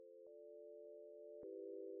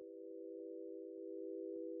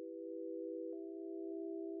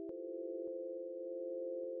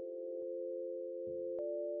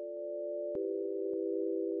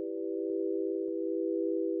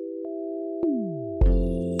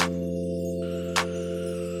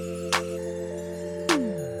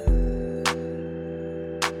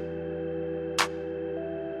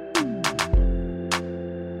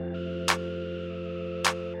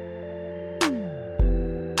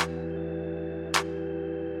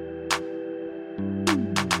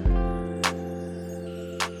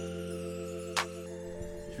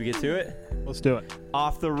we get to it? Let's do it.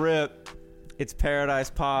 Off the rip, it's Paradise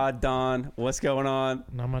Pod. Don, what's going on?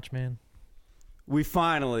 Not much, man. We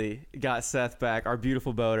finally got Seth back, our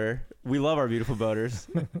beautiful boater. We love our beautiful boaters,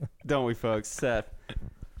 don't we, folks? Seth,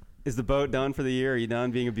 is the boat done for the year? Are you done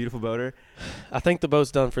being a beautiful boater? I think the boat's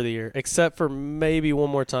done for the year, except for maybe one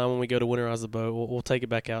more time when we go to winterize the boat. We'll take it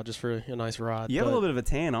back out just for a nice ride. You have a little bit of a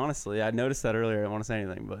tan, honestly. I noticed that earlier. I don't want to say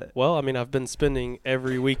anything, but Well, I mean, I've been spending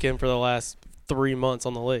every weekend for the last 3 months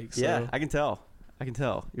on the lake. So yeah, I can tell.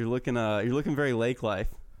 You're looking very lake life.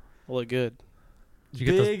 I look good.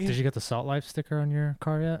 Did you get the Salt Life sticker on your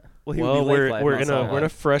car yet? Well, he would be lake life, we're not salt in a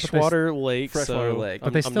life. freshwater lake. Freshwater so lake.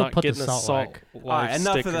 But they I'm still not put the getting a Salt salt Life. life All right,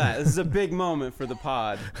 enough sticker. of that. This is a big moment for the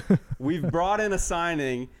pod. We've brought in a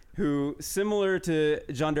signing who, similar to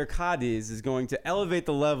Jonder Cadiz, is going to elevate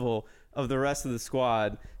the level of the rest of the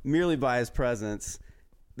squad merely by his presence.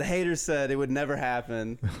 The haters said it would never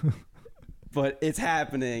happen, but it's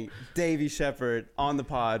happening. Davey Shepard on the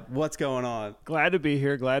pod. What's going on? Glad to be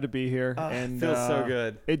here. And feels so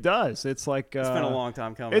good. It does. It's like It's been a long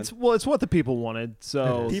time coming. It's what the people wanted.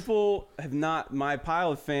 So People have not, my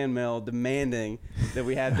pile of fan mail demanding that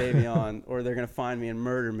we have Davey on or they're going to find me and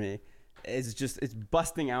murder me. It's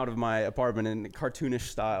busting out of my apartment in cartoonish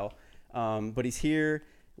style. But he's here.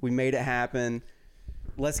 We made it happen.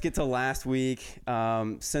 Let's get to last week.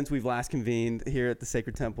 Since we've last convened here at the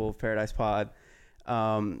Sacred Temple of Paradise Pod,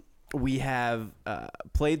 we have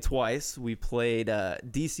played twice. We played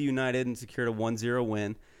DC United and secured a 1-0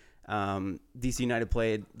 win. DC United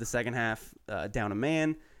played the second half down a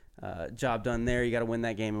man. Job done there. You got to win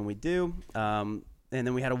that game, and we do. And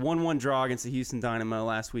then we had a 1-1 draw against the Houston Dynamo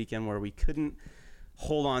last weekend where we couldn't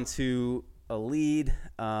hold on to a lead.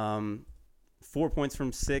 4 points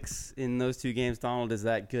from 6 in those two games. Donald, is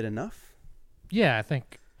that good enough? Yeah, I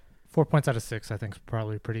think 4 points out of 6 I think is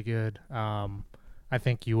probably pretty good. I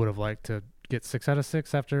think you would have liked to get 6 out of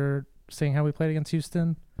 6 after seeing how we played against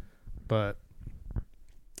Houston. But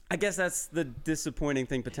I guess that's the disappointing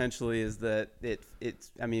thing potentially is that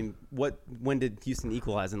when did Houston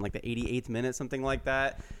equalize? In like the 88th minute, something like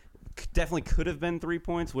that? Definitely could have been 3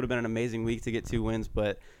 points. Would have been an amazing week to get 2 wins,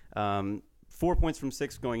 but 4 points from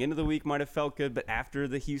 6 going into the week might have felt good, but after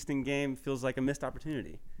the Houston game feels like a missed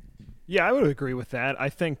opportunity. yeah, I would agree with that. I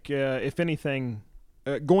think if anything,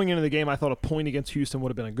 going into the game, I thought a point against Houston would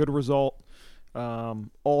have been a good result.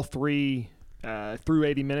 All three through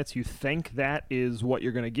 80 minutes, you think that is what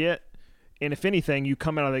you're going to get. And if anything, you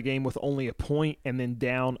come out of the game with only a point and then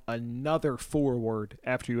down another forward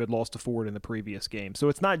after you had lost a forward in the previous game. So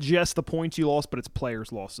it's not just the points you lost, but it's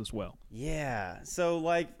players lost as well. Yeah. So,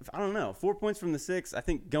 I don't know. 4 points from the 6. I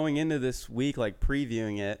think going into this week,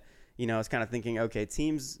 previewing it, I was kind of thinking, okay,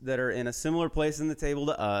 teams that are in a similar place in the table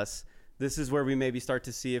to us, this is where we maybe start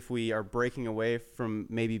to see if we are breaking away from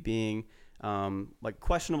maybe being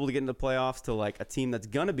questionable to get into the playoffs to a team that's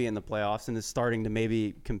going to be in the playoffs and is starting to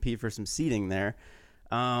maybe compete for some seeding there.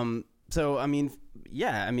 Despite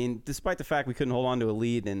the fact we couldn't hold on to a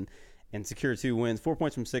lead and secure 2 wins, 4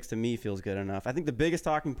 points from 6 to me feels good enough. I think the biggest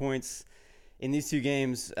talking points in these two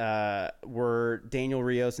games were Daniel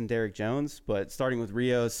Rios and Derek Jones, but starting with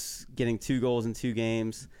Rios getting 2 goals in 2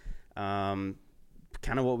 games, kind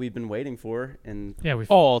of what we've been waiting for. And yeah,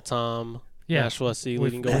 all-time Nashville SC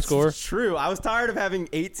leading goal scorer. That's true. I was tired of having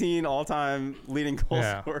 18 all-time leading goal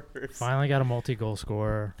scorers. Finally got a multi-goal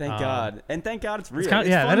scorer. Thank God. And thank God it's Rios.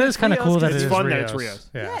 That is kind of cool that it's it is fun Rios. that it's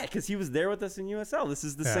Rios. Yeah, because he was there with us in USL. This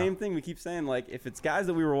is the same thing we keep saying. If it's guys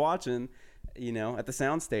that we were watching, at the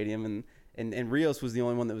Sound Stadium, and Rios was the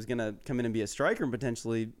only one that was going to come in and be a striker and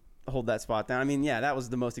potentially hold that spot down. That was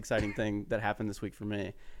the most exciting thing that happened this week for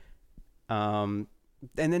me. And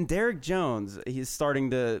then Derek Jones, he's starting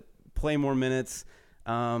to play more minutes,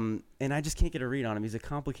 and I just can't get a read on him. He's a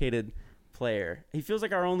complicated player. He feels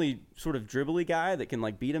like our only sort of dribbly guy that can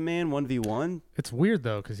beat a man 1v1. It's weird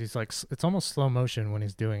though because he's it's almost slow motion when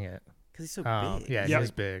he's doing it. Because he's so big. Yeah, Yep.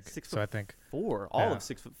 he's big. 6'4", all of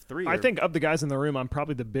 6'3". I think of the guys in the room, I'm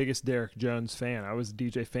probably the biggest Derek Jones fan. I was a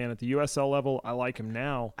DJ fan at the USL level. I like him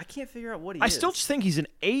now. I can't figure out what he I is. still just think he's an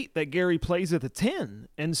 8 that Gary plays at the 10.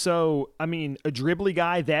 And so, a dribbly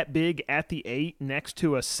guy that big at the 8 next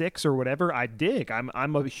to a 6 or whatever, I dig. I'm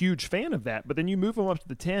a huge fan of that. But then you move him up to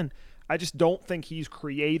the 10. I just don't think he's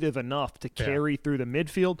creative enough to carry through the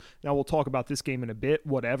midfield. Now, we'll talk about this game in a bit,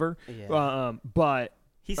 whatever. Yeah. But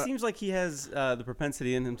he seems like he has the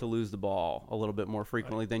propensity in him to lose the ball a little bit more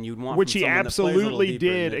frequently than you'd want. Which from he someone that plays a little absolutely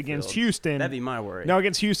deeper in did against midfield. Houston. That'd be my worry. Now,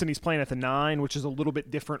 against Houston, he's playing at the 9, which is a little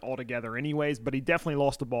bit different altogether anyways, but he definitely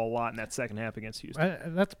lost the ball a lot in that second half against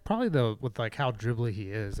Houston. That's probably with how dribbly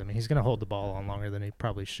he is. He's going to hold the ball on longer than he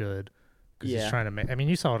probably should. because Yeah. he's trying to make. I mean,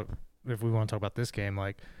 you saw it. If we want to talk about this game,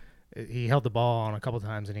 like he held the ball on a couple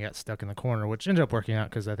times and he got stuck in the corner, which ended up working out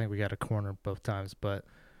because I think we got a corner both times. But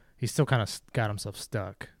he still kind of got himself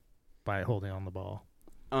stuck by holding on the ball.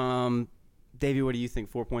 Davey, what do you think?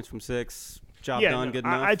 4 points from 6, job Yeah, done, no, good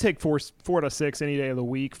enough. I'd take 4 to 6 any day of the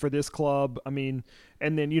week for this club. I mean,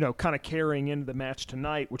 and then kind of carrying into the match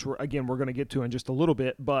tonight, which we're going to get to in just a little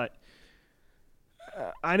bit. But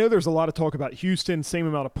I know there's a lot of talk about Houston, same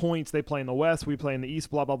amount of points. They play in the West, we play in the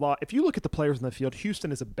East, blah, blah, blah. If you look at the players in the field,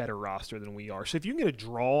 Houston is a better roster than we are. So if you can get a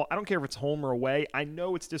draw, I don't care if it's home or away. I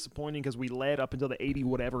know it's disappointing because we led up until the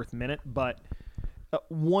 80-whateverth minute, but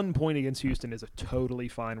 1 point against Houston is a totally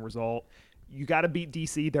fine result. You got to beat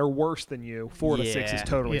DC. They're worse than you. 4 to 6 is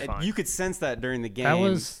totally fine. You could sense that during the game. That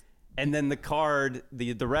was And then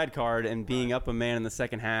the red card, and being up a man in the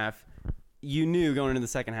second half, you knew going into the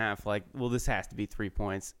second half, like, well, this has to be 3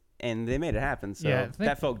 points. And they made it happen. So Yeah, I think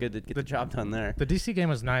that felt good to get the job done there. the DC game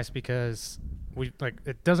was nice because we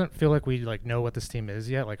it doesn't feel like we know what this team is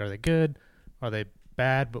yet. Like, are they good? Are they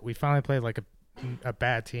bad? But we finally played like a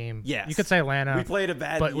bad team. Yes. You could say Atlanta. We played a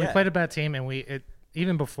bad we played a bad team, and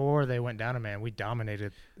even before they went down a man, we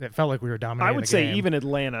dominated. It felt like we were dominating. I would the say game. even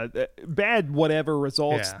Atlanta, bad whatever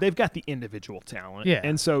results, Yeah. they've got the individual talent. Yeah.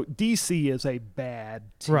 And so DC is a bad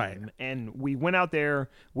team. Right. And we went out there,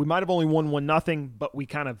 we might have only won 1-0, but we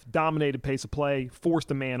kind of dominated pace of play, forced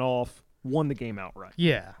a man off, won the game outright.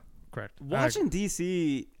 Yeah, correct. Watching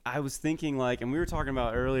DC, I was thinking, like, and we were talking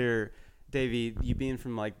about earlier, Davey, you being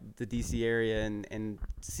from, like, the DC area and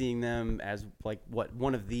seeing them as, like,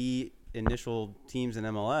 one of the initial teams in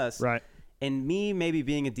MLS. Right. And me maybe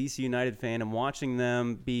being a DC United fan and watching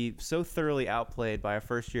them be so thoroughly outplayed by a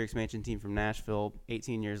first-year expansion team from Nashville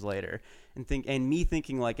 18 years later, and me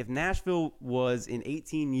thinking, like, if Nashville was in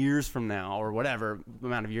 18 years from now, or whatever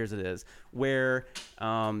amount of years it is, where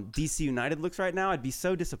DC United looks right now, I'd be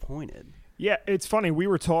so disappointed. Yeah, it's funny. We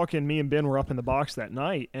were talking, me and Ben were up in the box that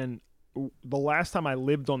night, and the last time I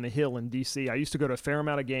lived on the Hill in D.C., I used to go to a fair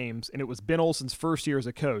amount of games, and it was Ben Olsen's first year as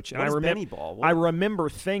a coach. And What I is remember, Benny Ball? I remember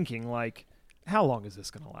thinking, like, how long is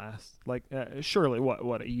this going to last? Like, surely,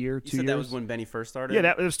 what, a year, 2 You said years? that was when Benny first started?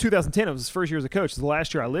 Yeah, it was 2010. It was his first year as a coach. It was the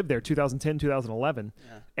last year I lived there, 2010, 2011.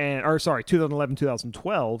 Yeah. 2011,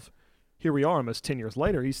 2012. Here we are almost 10 years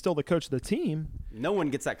later. He's still the coach of the team. No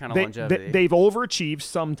one gets that kind of longevity. They've overachieved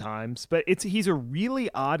sometimes, but he's a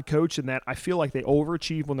really odd coach in that I feel like they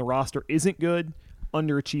overachieve when the roster isn't good,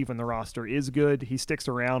 underachieve when the roster is good. He sticks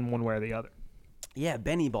around one way or the other. Yeah,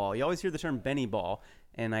 Benny Ball. You always hear the term Benny Ball,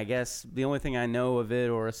 and I guess the only thing I know of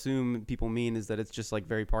it or assume people mean is that it's just like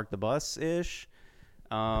very park the bus-ish.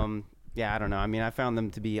 Yeah, I don't know. I mean, I found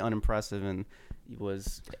them to be unimpressive, and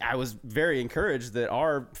I was very encouraged that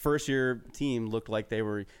our first-year team looked like they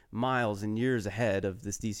were miles and years ahead of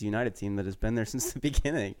this DC United team that has been there since the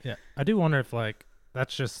beginning. Yeah, I do wonder if, like,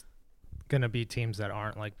 that's just gonna be teams that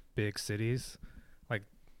aren't like big cities, like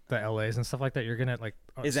the LAs and stuff like that. You're gonna like.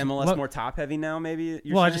 Is MLS more top-heavy now? Maybe.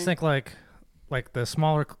 I just think like the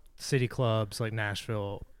smaller city clubs like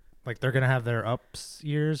Nashville, like they're gonna have their ups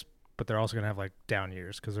years, but they're also gonna have like down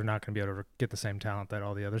years because they're not gonna be able to get the same talent that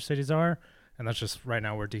all the other cities are. And that's just right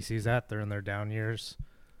now where DC's at. They're in their down years.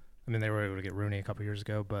 I mean, they were able to get Rooney a couple years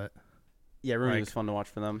ago, but yeah, Rooney like, was fun to watch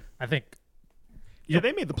for them. I think Yeah,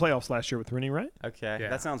 they made the playoffs last year with Rooney, right? Okay, Yeah.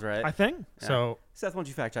 that sounds right. I think. Yeah. so. Seth, why don't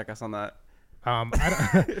you fact check us on that?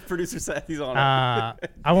 I don't, Producer Seth, he's on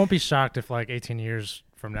it. I won't be shocked if like 18 years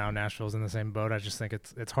from now Nashville's in the same boat. I just think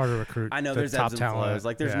it's hard to recruit. I know the there's top ebbs and talent. flows.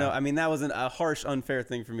 Like there's Yeah. no. I mean, that was a harsh, unfair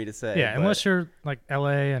thing for me to say. Yeah, but unless you're like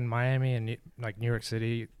LA and Miami and like New York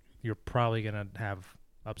City, you're probably gonna have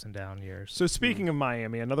ups and down years. So speaking of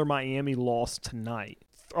Miami, another Miami loss tonight.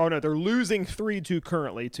 Oh, no, they're losing 3-2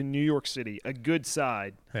 currently to New York City, a good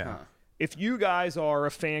side. Yeah. Huh. If you guys are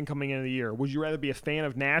a fan coming into the year, would you rather be a fan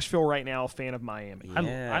of Nashville right now, a fan of Miami?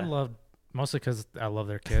 Yeah. I loved mostly because I love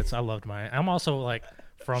their kids. I loved Miami. I'm also like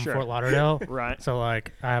from Sure. Fort Lauderdale, Right. so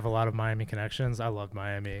like I have a lot of Miami connections. I love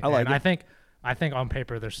Miami. I like and it. I think on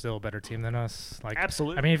paper they're still a better team than us. Like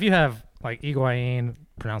Absolutely. I mean, if you have like Higuain,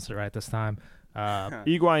 pronounced it right this time,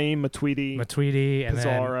 Higuain, Matuidi, Matuidi, and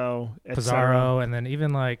Pizarro, then Pizarro, and then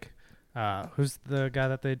even like who's the guy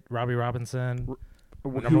that they Robbie Robinson,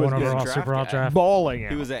 who number was one good. overall draft super guy. draft. balling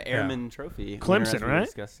out. He was at Airman Trophy. Clemson, winner, as we were right?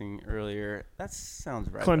 Discussing earlier. That sounds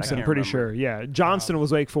right. but I Clemson, can't pretty remember. sure. Yeah, Johnston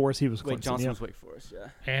was Wake Forest. He was Clemson. Wait, Johnson yeah. was Wake Forest. Yeah.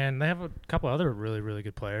 And they have a couple other really, really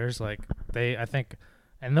good players. Like I think,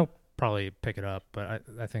 and they'll probably pick it up. But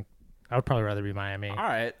I think I would probably rather be Miami. All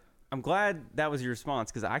right. I'm glad that was your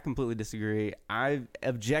response because I completely disagree. I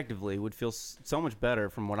objectively would feel so much better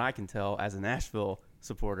from what I can tell as a Nashville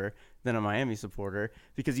supporter than a Miami supporter,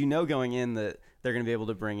 because going in that they're going to be able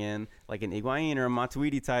to bring in like an Higuain or a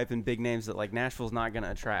Matuidi type and big names that like Nashville's not going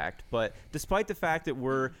to attract. But despite the fact that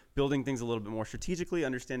we're building things a little bit more strategically,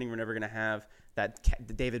 understanding we're never going to have that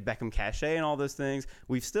David Beckham cachet and all those things,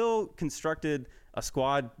 we've still constructed a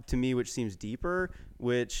squad to me which seems deeper,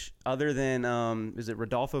 which other than is it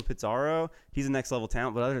Rodolfo Pizarro, he's a next level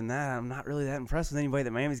talent, but other than that I'm not really that impressed with anybody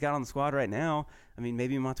that Miami's got on the squad right now. I mean,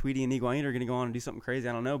 maybe Matuidi and Higuain are going to go on and do something crazy,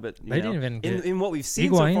 I don't know, but They didn't even get in what we've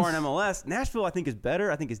seen Higuain's so far in MLS, Nashville I think is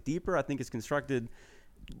better, I think is deeper, I think is constructed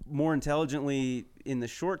more intelligently in the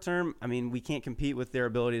short term. I mean, we can't compete with their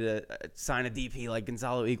ability to sign a DP like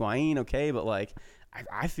Gonzalo Higuain, okay, but like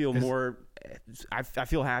I feel more. I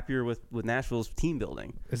feel happier with Nashville's team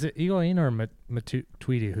building. Is it Higuain or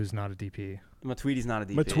Matuidi who's not a DP? Matuidi's not a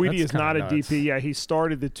DP. Matuidi That's is not a kinda nuts. DP. Yeah, he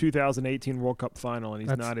started the 2018 World Cup final, and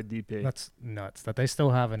he's not a DP. That's nuts that they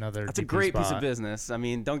still have another That's a DP great piece spot. of business. I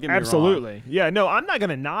mean, don't get me wrong. Absolutely. Yeah, no, I'm not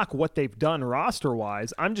going to knock what they've done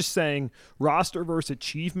roster-wise. I'm just saying roster versus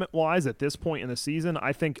achievement-wise at this point in the season,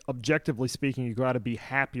 I think objectively speaking, you got to be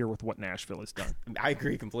happier with what Nashville has done. I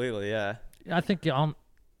agree completely, yeah. I think on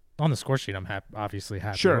the score sheet, I'm obviously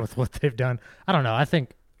happy Sure. with what they've done. I don't know. I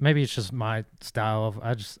think maybe it's just my style of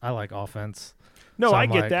I like offense. No, So I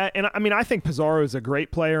I'm get like- that. And I mean, I think Pizarro is a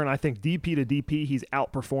great player, and I think DP to DP, he's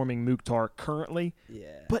outperforming Mukhtar currently, Yeah.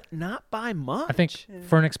 but not by much. I think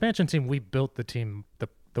for an expansion team, we built the team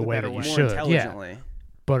the way better that you way. more should. Yeah, intelligently.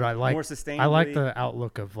 but I like more sustainably. I like the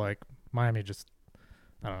outlook of like Miami. Just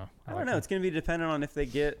I don't know. I like don't know. them. It's going to be dependent on if they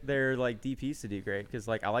get their like DPs to do great, because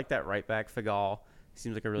like I like that right back Figal. He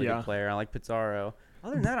seems like a really Yeah. good player. I like Pizarro.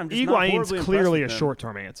 Other than that, I'm just not Higuain's horribly clearly a impressed with him.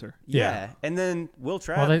 short-term answer. Yeah. And then Will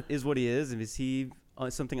Trapp Well, they- is what he is. Is he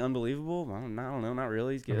something unbelievable? I don't know. Not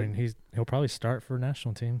really. He's I good. mean, he'll probably start for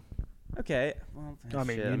national team. Okay. Well, I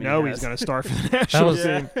mean, shit, he's yes. going to start for the That national was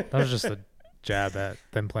team. that was just a jab at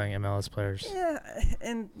them playing MLS players. Yeah,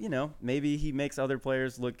 and maybe he makes other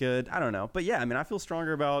players look good. I don't know, but yeah, I mean, I feel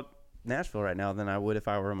stronger about Nashville right now than I would if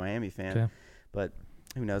I were a Miami fan. Okay. But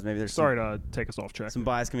who knows? Maybe there's Sorry to take us off track. some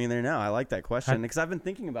bias coming in there now. I like that question because I've been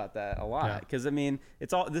thinking about that a lot. Yeah. Because I mean,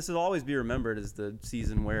 this will always be remembered as the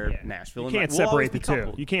season where Yeah. Nashville You and can't will always separate the be two.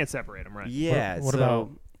 coupled. You can't separate them, right? Yeah. What so,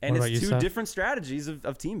 about- and what about it's you, two Seth? different strategies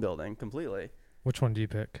of team building completely. Which one do you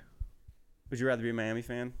pick? Would you rather be a Miami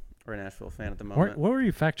fan or a Nashville fan at the What moment? were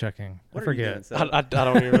you fact checking? What I are you forget. doing, Seth? I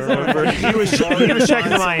don't even remember. He was checking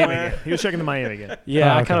the Miami Somewhere. again. He was checking the Miami again.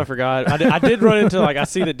 Yeah, Oh, I okay. kind of forgot. I did run into I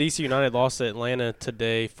see that DC United lost to Atlanta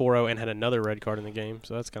today 4-0 and had another red card in the game,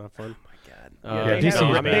 so that's kind of fun. God. They, DC had a,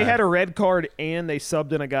 was they bad. had a red card, and they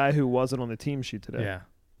subbed in a guy who wasn't on the team sheet today. Yeah.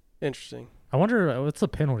 Interesting. I wonder what's the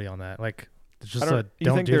penalty on that? Like, it's just You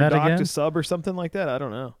don't think do they're that docked again. to sub or something like that? I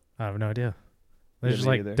don't know. I have no idea. Yeah, They're just me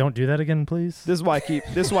like, either. don't do that again, please. This is why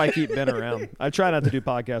I keep Ben around. I try not to do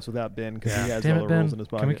podcasts without Ben because he has Damn all it, the rules Ben. in his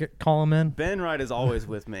Can we pocket. call him in? Ben Wright is always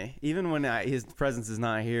with me, even when his presence is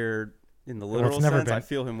not here in the literal never sense. been. I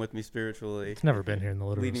feel him with me spiritually, It's never been here in the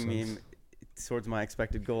literal leading sense. me towards my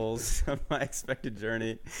expected goals, my expected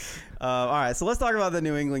journey. All right, so let's talk about the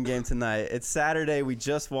New England game tonight. It's Saturday. We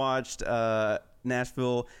just watched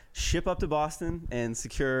Nashville ship up to Boston and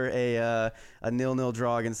secure a 0-0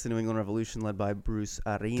 draw against the New England Revolution, led by Bruce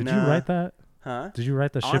Arena. Did you write that? Huh? Did you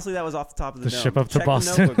write the ship? Honestly, that was off the top of the the dome. ship up to Check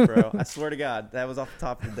Boston. The notebook, bro. I swear to God, that was off the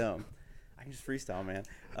top of the dome. I can just freestyle, man.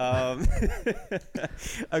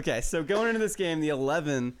 Okay, so going into this game, the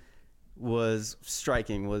 11 was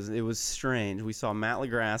striking. It was strange. We saw Matt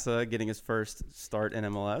LaGrassa getting his first start in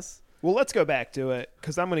MLS. Well, let's go back to it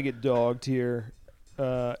because I'm going to get dogged here.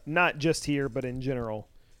 Not just here, but in general.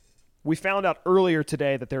 We found out earlier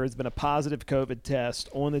today that there has been a positive COVID test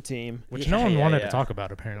on the team, Which Yeah, no one yeah, wanted yeah. to talk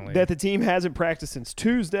about, apparently. that the team hasn't practiced since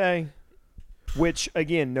Tuesday, which,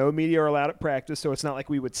 again, no media are allowed at practice, so it's not like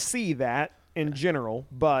we would see that in general.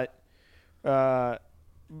 But a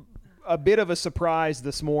bit of a surprise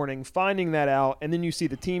this morning, finding that out, and then you see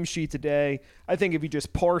the team sheet today. I think if you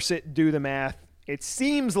just parse it, do the math, it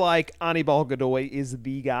seems like Anibal Godoy is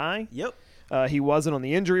the guy. Yep. He wasn't on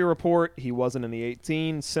the injury report. He wasn't in the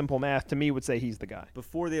 18. Simple math to me would say he's the guy.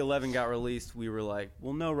 Before the 11 got released, we were like,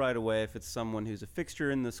 we'll know right away if it's someone who's a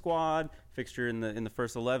fixture in the squad, fixture in the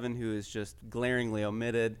first 11 who is just glaringly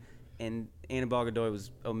omitted. And Anibal Godoy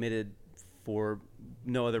was omitted for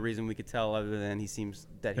no other reason we could tell other than he seems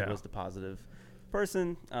that he Yeah. was the positive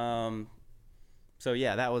person. So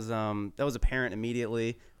yeah, that was apparent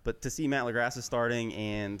immediately. But to see Matt LaGrassa starting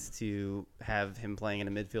and to have him playing in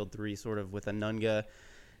a midfield three, sort of with Anunga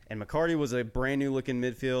and McCarty, was a brand new looking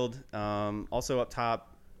midfield. Also up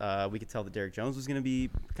top, we could tell that Derek Jones was going to be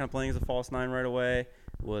kind of playing as a false nine right away.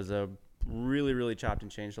 Was a really, really chopped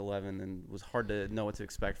and changed 11, and was hard to know what to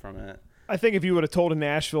expect from it. I think if you would have told a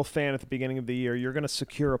Nashville fan at the beginning of the year, you're going to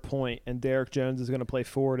secure a point, and Derek Jones is going to play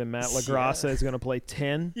forward, and Matt LaGrassa is going to play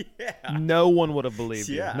 10, no one would have believed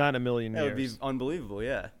you. Not in a million years. That would be unbelievable,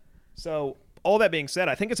 yeah. So, all that being said,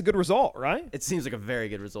 I think it's a good result, right? It seems like a very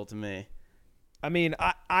good result to me. I mean,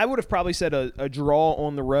 I would have probably said a draw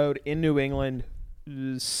on the road in New England,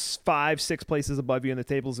 5-6 places above you in the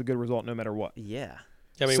table is a good result no matter what. Yeah.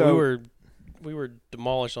 I mean, So- we were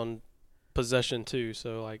demolished on possession too.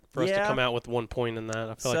 So like for us to Yeah. come out with 1 point in that,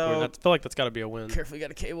 I feel So- like that's got to be a win. Carefully got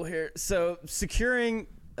a cable here. So securing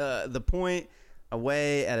the point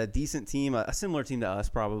away at a decent team, a similar team to us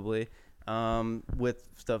probably,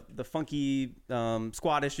 with the funky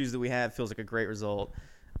squad issues that we have, feels like a great result.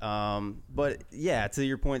 But yeah, to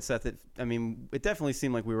your point, Seth, it definitely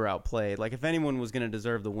seemed like we were outplayed. Like if anyone was going to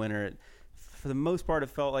deserve the winner, for the most part, it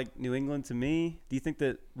felt like New England to me. Do you think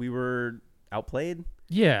that we were outplayed?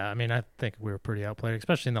 Yeah, I mean, I think we were pretty outplayed,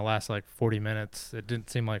 especially in the last 40 minutes. It didn't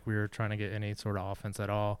seem like we were trying to get any sort of offense at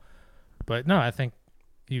all. But no, I think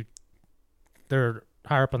they're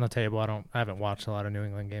higher up on the table. I haven't watched a lot of New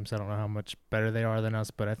England games. So I don't know how much better they are than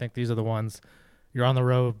us, but I think these are the ones. You're on the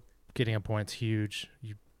road, getting a point's huge.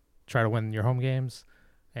 You try to win your home games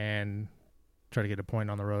and try to get a point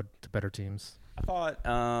on the road to better teams. I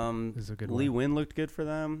thought This is a good Lee win. Wynn looked good for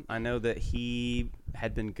them. I know that he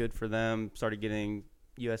had been good for them, started getting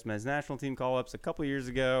U.S. men's national team call-ups a couple years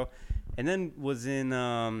ago, and then was in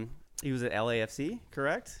he was at LAFC,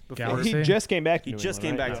 correct? Galaxy. He just came back to He New just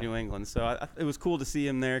England, came right? back to New England, so it was cool to see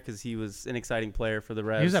him there because he was an exciting player for the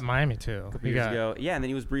Revs. He was at Miami too. a couple years ago. Yeah, and then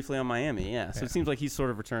he was briefly on Miami. Yeah, so Yeah. it seems like he's sort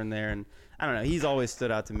of returned there, and I don't know. He's always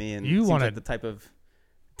stood out to me, and You seems wanted- like the type of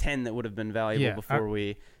 10 that would have been valuable Yeah, before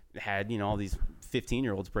we had all these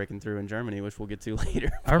 15-year-olds breaking through in Germany, which we'll get to later.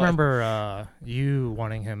 I remember you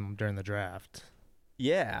wanting him during the draft.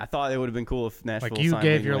 Yeah, I thought it would have been cool if Nashville you signed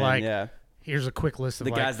gave Lee your, Wynn, yeah, Here's a quick list of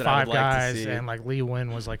The guys that I 5 would like to guys, see. and Lee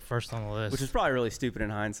Wynn was first on the list. which is probably really stupid in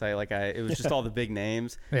hindsight. It was just all the big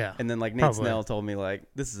names, yeah. and then Nate Probably. Snell told me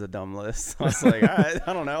this is a dumb list. I was like, all right,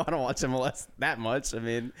 I don't know, I don't watch MLS that much. I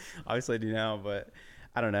mean, obviously I do now, but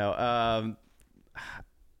I don't know.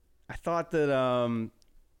 I thought that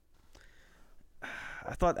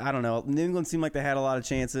I don't know. New England seemed like they had a lot of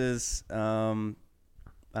chances.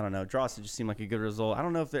 I don't know. Draws just seemed like a good result. I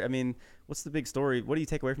don't know if they're. I mean, what's the big story? What do you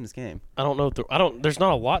take away from this game? I don't know. There's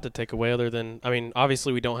not a lot to take away other than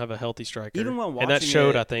obviously we don't have a healthy striker. Even while watching and that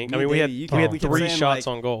showed, it, I think. me, We had Davey, you we had kept 3 saying, shots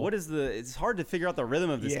on goal. What is it's hard to figure out the rhythm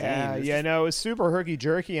of this game. It's just- No, it was super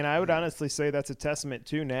herky-jerky, and I would honestly say that's a testament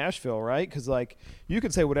to Nashville, right? Because, you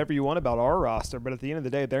could say whatever you want about our roster, but at the end of the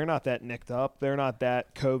day, they're not that nicked up. They're not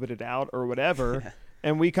that COVIDed out or whatever. Yeah.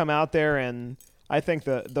 And we come out there, and I think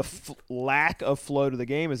the lack of flow to the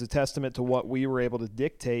game is a testament to what we were able to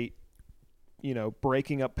dictate,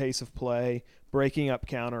 breaking up pace of play, breaking up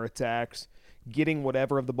counterattacks, getting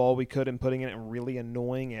whatever of the ball we could and putting it in really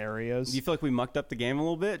annoying areas. Do you feel like we mucked up the game a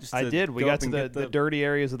little bit? Just I to did. We go got up to and get the dirty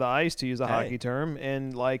areas of the ice, to use a Hey. hockey term.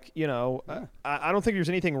 And, I don't think there's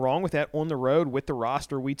anything wrong with that on the road with the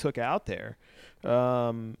roster we took out there.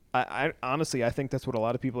 I honestly, I think that's what a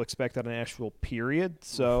lot of people expect out of Nashville, period.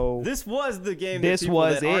 So, This was the game This that people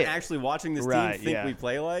was that aren't it. actually watching this Right, team think yeah. we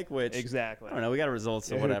play like, which exactly. I don't know. We got a result,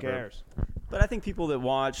 so Yeah, whatever. Who cares? But I think people that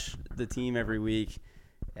watch the team every week,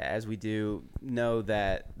 as we do, know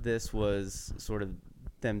that this was sort of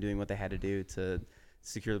them doing what they had to do to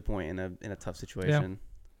secure the point in a tough situation.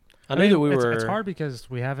 I knew that we it's, were. It's hard because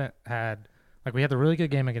we haven't had we had the really good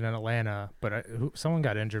game against Atlanta, but someone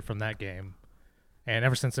got injured from that game, and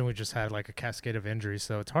ever since then we just had a cascade of injuries.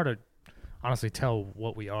 So it's hard to honestly tell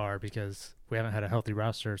what we are because we haven't had a healthy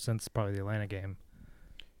roster since probably the Atlanta game.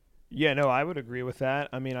 Yeah, no, I would agree with that.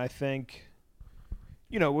 I mean, I think,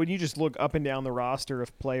 when you just look up and down the roster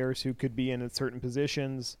of players who could be in certain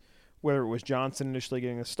positions, whether it was Johnson initially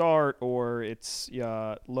getting a start or it's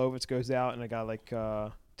Lovitz goes out and a guy like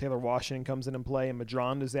Taylor Washington comes in and play and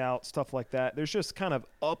Madronda's out, stuff like that. There's just kind of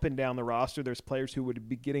up and down the roster. There's players who would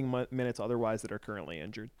be getting minutes otherwise that are currently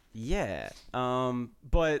injured. Yeah.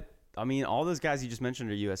 But I mean, all those guys you just mentioned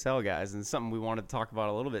are USL guys, and something we wanted to talk about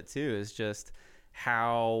a little bit too is just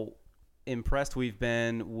how impressed we've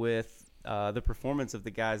been with the performance of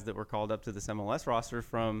the guys that were called up to this MLS roster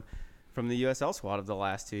from the USL squad of the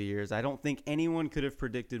last 2 years. I don't think anyone could have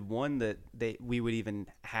predicted, one, that we would even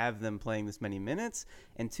have them playing this many minutes,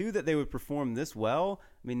 and two, that they would perform this well.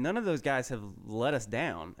 I mean, none of those guys have let us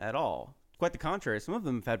down at all. Quite the contrary. Some of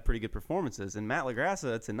them have had pretty good performances. And Matt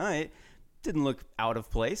LaGrassa tonight, didn't look out of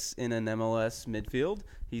place in an MLS midfield.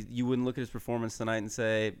 You wouldn't look at his performance tonight and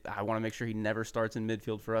say, I want to make sure he never starts in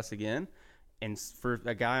midfield for us again. And for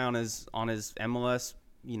a guy on his MLS,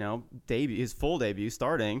 debut, his full debut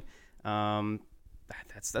starting,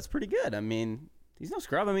 that's pretty good. I mean, he's no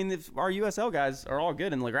scrub. I mean, if our USL guys are all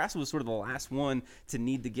good, and LaGrasso was sort of the last one to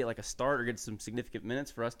need to get like a start or get some significant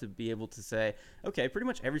minutes for us to be able to say, okay, pretty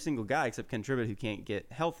much every single guy except Ken Tribbett, who can't get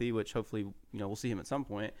healthy, which hopefully we'll see him at some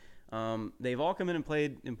point. They've all come in and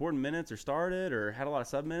played important minutes or started or had a lot of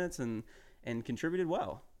sub minutes and contributed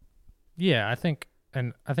well. Yeah, I think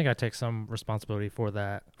I take some responsibility for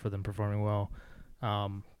that, for them performing well.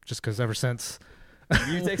 Just because ever since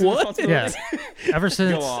you take some responsibility. Yeah, ever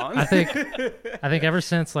since Go on. I think ever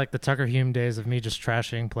since like the Tucker Hume days of me just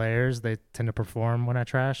trashing players, they tend to perform when I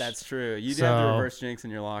trash. That's true. You did have the reverse jinx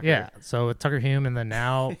in your locker. Yeah. So with Tucker Hume, and then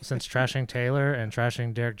now since trashing Taylor and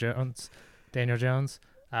trashing Daniel Jones.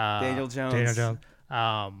 How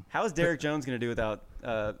is Derek Jones going to do without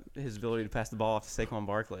his ability to pass the ball off to Saquon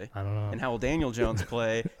Barkley? I don't know. And how will Daniel Jones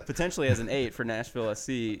play potentially as an 8 for Nashville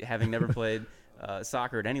SC, having never played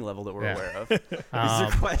soccer at any level that we're aware of? These are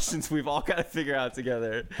questions we've all got to figure out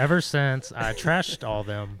together. Ever since I trashed all of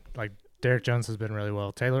them, like Derek Jones has been really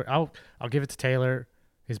well. Taylor, I'll give it to Taylor.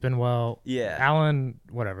 He's been well. Yeah. Allen,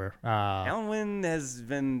 whatever. Allen Wynn has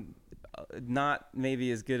been not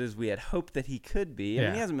maybe as good as we had hoped that he could be. I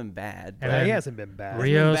mean, he hasn't been bad. He hasn't been bad.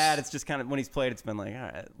 He hasn't been bad. It's just kind of when he's played, it's been like, all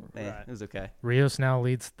right, it was okay. Rios now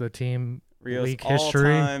leads the team. Rios league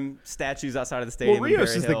history. all-time statues outside of the stadium. Well,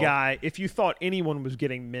 Rios is Hill. the guy. If you thought anyone was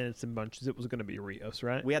getting minutes in bunches, it was going to be Rios,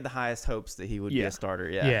 right? We had the highest hopes that he would be a starter.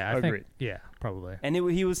 Yeah, I agreed. think, probably. And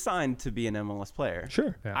he was signed to be an MLS player.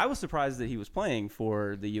 Sure. Yeah. I was surprised that he was playing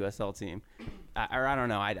for the USL team. I don't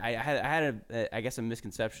know. I had I guess a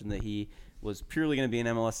misconception that he was purely going to be an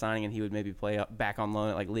MLS signing and he would maybe play back on loan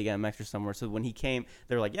at like Liga MX or somewhere. So when he came,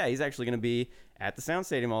 they were like, yeah, he's actually going to be at the Sound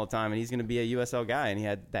Stadium all the time and he's going to be a USL guy. And he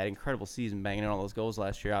had that incredible season banging in all those goals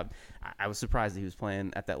last year. I was surprised that he was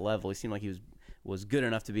playing at that level. He seemed like he was good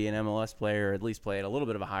enough to be an MLS player, or at least play at a little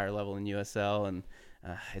bit of a higher level in USL. And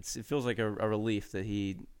it feels like a relief that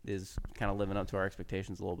he is kind of living up to our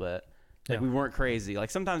expectations a little bit. Like we weren't crazy.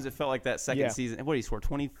 Like sometimes it felt like that second season. What did he score?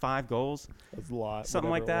 25 goals? That's a lot.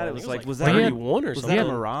 Something like that. It was like, was that that 31 or was something? that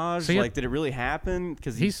a mirage? So Like, did it really happen?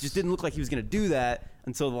 Because he just didn't look like he was going to do that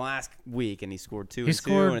until the last week, and he scored 2 and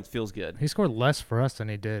 2, and it feels good. He scored less for us than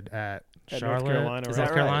he did at Charlotte. North Carolina, Is right?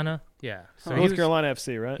 North Carolina? Yeah. So North Carolina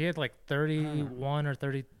FC, right? He had like 31 or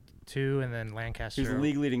 32, and then Lancaster. He was the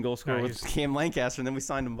league leading goal scorer with Cam Lancaster, and then we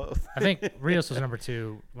signed them both. I think Rios was number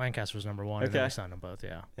 2, Lancaster was number 1, and then Okay. we signed them both.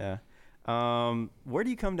 Yeah. Yeah. Where do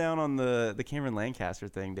you come down on the Cameron Lancaster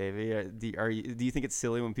thing, Davey? Do you think it's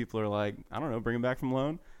silly when people are like, I don't know, bring him back from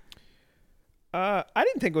loan? I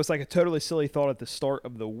didn't think it was like a totally silly thought at the start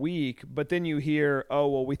of the week, but then you hear, oh,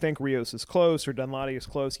 well, we think Rios is close or Dunladi is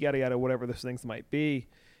close, yada, yada, whatever those things might be.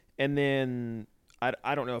 And then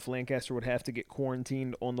I don't know if Lancaster would have to get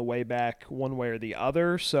quarantined on the way back one way or the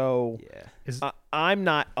other. So I'm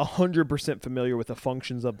not 100% familiar with the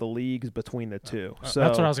functions of the leagues between the two. So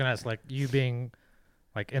that's what I was going to ask. Like, you being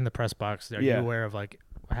like in the press box, are you aware of like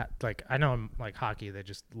I know in like hockey, they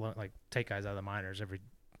just like take guys out of the minors every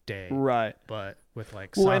day. Right. But with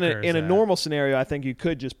like well, soccer, in a normal scenario, I think you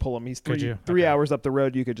could just pull him. He's three hours up the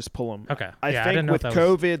road. You could just pull him. Okay. I didn't think know with if that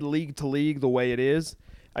COVID league to league the way it is,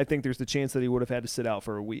 I think there's the chance that he would have had to sit out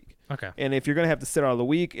for a week. Okay. And if you're going to have to sit out of the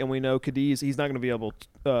week, and we know Cadiz, he's not going to be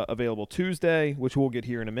available Tuesday, which we'll get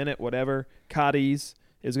here in a minute, whatever. Cadiz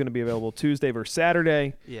is going to be available Tuesday versus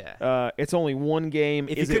Saturday. Yeah. It's only one game.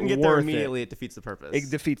 If you couldn't get there immediately, it defeats the purpose. It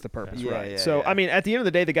defeats the purpose, Yeah, right? yeah, So, yeah. I mean, at the end of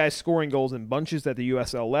the day, the guy's scoring goals in bunches at the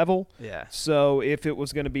USL level. Yeah. So if it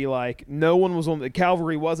was going to be like no one was on the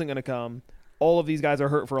Calvary wasn't going to come, all of these guys are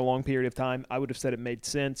hurt for a long period of time, I would have said it made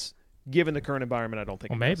sense. Given the current environment, I don't think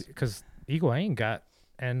Well, it maybe does. because Higuain got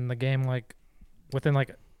in the game like within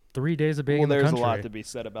like 3 days of being in the there's country. a lot to be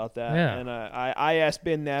said about that. Yeah. And I asked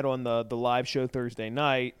Ben that on the live show Thursday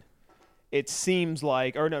night. It seems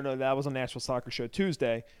like, or no, that was on Nashville Soccer Show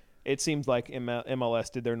Tuesday. It seems like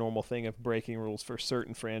MLS did their normal thing of breaking rules for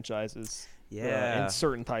certain franchises and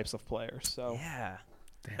certain types of players. So Yeah.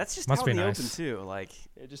 Damn. That's just Must out be in the nice. open, too. Like,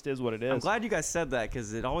 it just is what it is. I'm glad you guys said that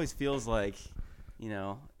because it always feels like,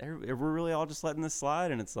 we're really all just letting this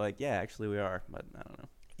slide. And it's like, yeah, actually we are. But I don't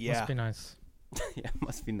know. Must be nice. Yeah, it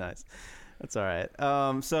must be nice. That's all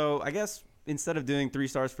right. So I guess instead of doing 3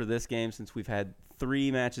 stars for this game, since we've had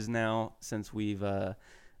 3 matches now since we've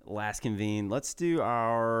last convened, let's do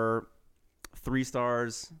our 3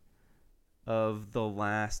 stars of the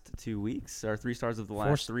last 2 weeks, or 3 stars of the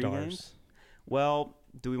last 3 games. Well,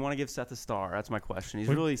 do we want to give Seth a star? That's my question. He's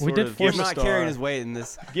We- really we sort did of force he's a not star. carrying his weight in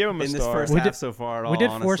this Give him a in this star. first We half did- so far at all. We did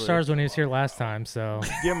 4 honestly. stars when he was here last time, so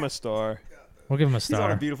Give him a star. we'll give him a He's on a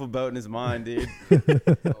star. beautiful boat in his mind, dude.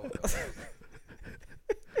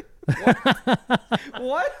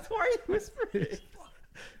 What? Why are you whispering?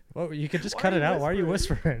 Well, you could just Why cut are it you out. Why are you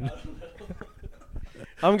whispering? whispering?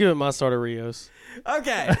 I'm giving my star to Rios.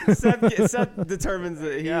 Okay, Seth determines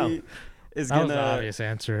that he Yeah. is That was gonna. the obvious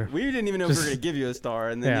answer. We didn't even know if we Just- were gonna give you a star,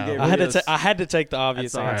 and then Yeah. you gave I had to Rios- take the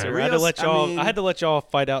obvious That's all answer. right. I had to Rios, let I y'all. mean- I had to let y'all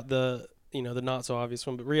fight out the the not so obvious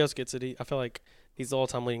one. But Rios gets it. I feel like he's the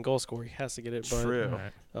all-time leading goal scorer. He has to get it. But True.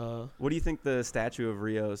 Alright. What do you think the statue of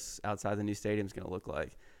Rios outside the new stadium is gonna look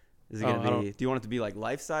like? Is it Oh, I gonna don't- be? Do you want it to be like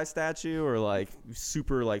life-size statue or like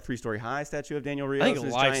super like 3-story high statue of Daniel Rios? I think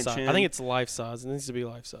his life giant size. chin? I think it's life size. It needs to be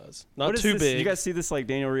life size. Not What is too this? big. You guys see this like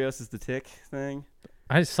Daniel Rios is the tick thing?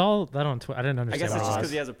 I saw that on Twitter. I didn't I understand. guess it's just why.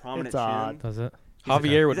 because he has a prominent It's chin. odd. Does it?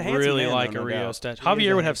 Javier would He's a handsome really man, like though, a no Rio doubt. statue. He is a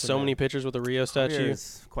Javier would have handsome so man. many pictures with a Rio Javier statue.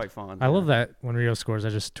 is quite fond. I love yeah. that when Rio scores, I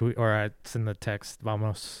just tweet or I send the text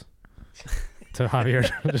 "vamos" to Javier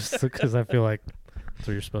just because I feel like that's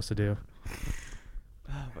what you're supposed to do.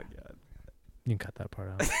 Oh my god. You can cut that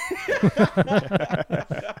part out.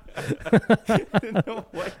 I didn't know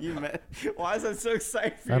what you meant. Why is that so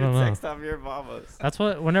exciting for I you to don't know. text Javier Vamos? That's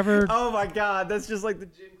what. Whenever Oh my god, that's just like the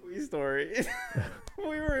Jim Quee story.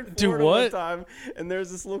 We were in Do Florida what? one time, and there's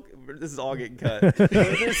this little. This is all getting cut.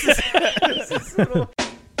 There's this little.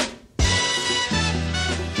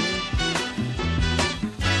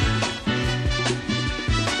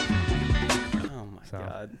 Oh my So.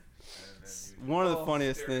 god. One of the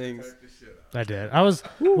funniest things. I did, I was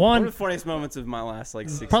One one of the funniest moments of my last like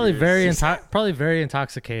 6 probably years. probably very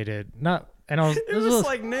intoxicated. Not, and I was. It this was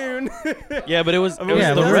like noon. Yeah, but it was I it mean, was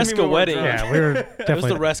yeah, the but Resca we were wedding. drunk. yeah, we were It was definitely.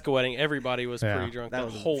 the Resca wedding. Everybody was Yeah. pretty drunk That the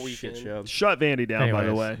was a whole shit weekend. show. Shut Vandy down, by the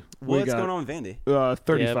Anyways. way. What's going on with Vandy?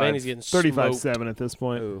 35. Vandy's getting 35-7 at this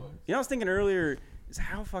point. Ooh. You know, I was thinking earlier is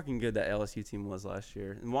how fucking good that LSU team was last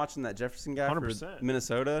year. And watching that Jefferson guy 100%. for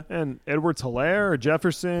Minnesota, And Edwards-Helaire,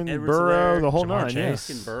 Jefferson, Edwards-Helaire, Burrow, the whole Jamar nine. Yeah. Chase.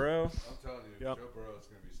 fucking Burrow. I'm telling you, Yep. Joe Burrow is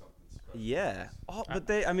going to be something special. Yeah. Oh, but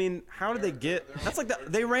they, I mean, how did they get? That's like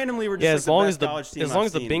they randomly were just Yeah, like as long the as best the college team as long I've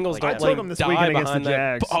as the seen. Bengals Like, I don't took like them this die weekend against behind the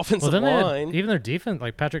that Jags. offensive well, then they had, line. even their defense,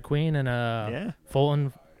 like Patrick Queen and Yeah.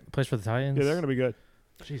 Fulton plays for the Titans. Yeah, they're going to be good.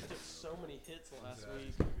 So many hits last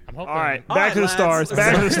week. I'm hoping. All right, All back right, to the lads. stars.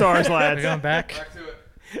 Back to the stars, We're lads. going back. Back to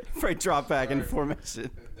it. Right, drop back in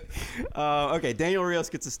formation. Okay, Daniel Rios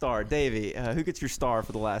gets a star. Davey, who gets your star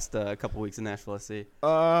for the last couple weeks in Nashville SC?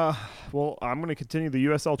 Well, I'm going to continue the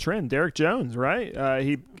USL trend. Derek Jones, right?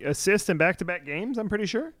 He assists in back-to-back games, I'm pretty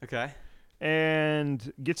sure. Okay.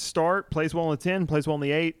 And gets start, plays well in the 10, plays well in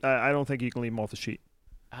the 8. I don't think you can leave him off the sheet.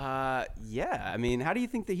 Yeah. I mean, how do you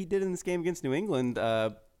think that he did in this game against New England,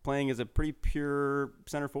 playing as a pretty pure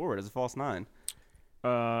center forward, as a false nine?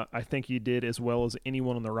 I think he did as well as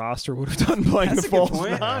anyone on the roster would have done playing That's the a good false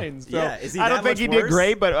point. nine. So Yeah, is he I don't that think he much did worse?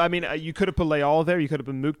 great, but I mean, you could have put Leal there. You could have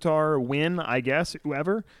put Mukhtar, Win, I guess,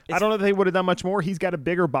 whoever. I don't know if they would have done much more. He's got a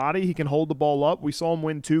bigger body. He can hold the ball up. We saw him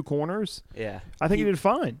win 2 corners. Yeah. I think he did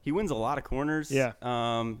fine. He wins a lot of corners. Yeah.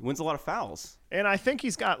 Wins a lot of fouls. And I think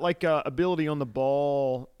he's got like ability on the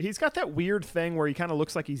ball. He's got that weird thing where he kind of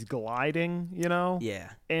looks like he's gliding, you know? Yeah.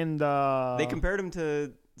 And They compared him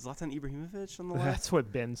to Zlatan Ibrahimovic on the left. that's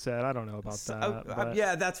what Ben said. I don't know about that. but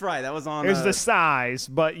Yeah, that's right. That was on. it was the size,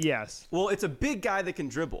 but yes, Well, it's a big guy that can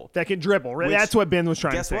dribble. that can dribble. Which- That's what Ben was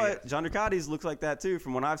trying Guess to say. what? John Ducati's looks like that too,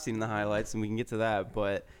 from what I've seen in the highlights, and we can get to that.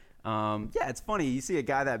 But yeah, it's funny. You see a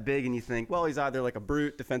guy that big, and you think, well, he's either like a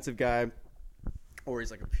brute defensive guy, or he's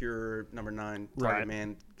like a pure number 9 target Right.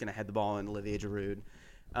 man, gonna head the ball in Olivier Giroud.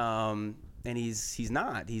 And he's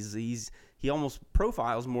not. He almost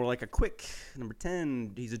profiles more like a quick number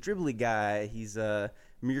 10. He's a dribbly guy. He's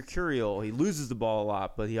mercurial. He loses the ball a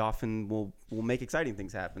lot, but he often will make exciting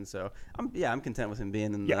things happen. So I'm content with him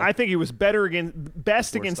being in Yeah, the I think he was best 4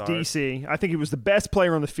 against stars. DC. I think he was the best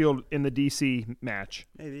player on the field in the DC match.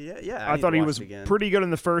 maybe yeah. I need thought to he watch was it again. pretty good in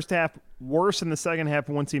the first half, worse in the second half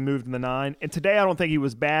once he moved in the 9. And today I don't think he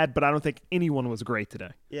was bad, but I don't think anyone was great today.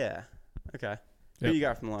 Yeah. Okay. Who Yep. you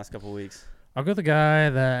got from the last couple of weeks? I'll go with the guy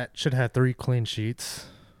that should have 3 clean sheets,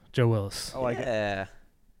 Joe Willis. I like it. Yeah.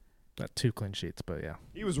 Not 2 clean sheets, but yeah.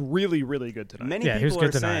 He was really, really good tonight. Many Yeah, he was people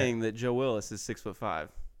are good tonight. saying that Joe Willis is 6'5".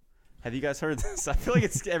 Have you guys heard this? I feel like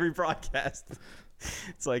it's every broadcast.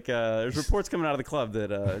 It's like there's reports coming out of the club that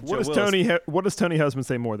Joe Willis What does Tony Husband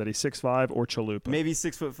say more, that he's 6'5" or Chalupa? maybe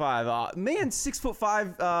 6'5". Man,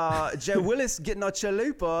 6'5". Joe Willis getting a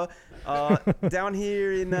chalupa down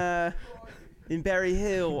here in Berry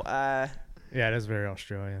Hill. Yeah, it is very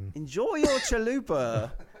Australian. Enjoy your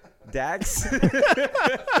chalupa, Dax. No,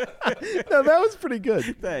 that was pretty good.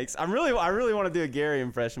 Thanks. I really want to do a Gary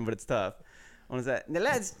impression, but it's tough. What is that? The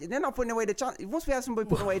lads, they're not putting away the chances. Once we have somebody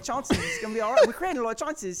putting away chances, it's gonna be all right. We're creating a lot of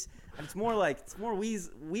chances. And it's more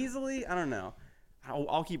weaselly. I don't know.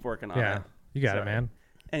 I'll keep working on Yeah, it. you got Sorry. it, man.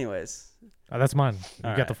 Anyways, Oh, that's mine. You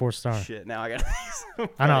All got the right. 4-star. shit. Now I got.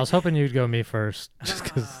 I know. I was hoping you'd go me first, just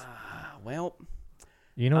because Well,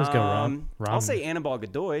 you know what's going wrong. I'll say Anibal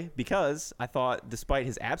Godoy because I thought, despite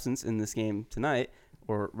his absence in this game tonight,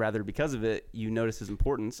 or rather because of it, you noticed his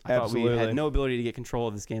importance. I thought we Absolutely. had no ability to get control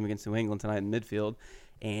of this game against New England tonight in midfield,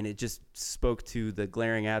 and it just spoke to the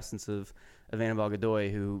glaring absence of Anibal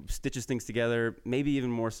Godoy, who stitches things together, maybe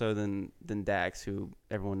even more so than Dax, who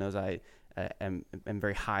everyone knows I am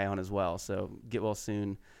very high on as well. So get well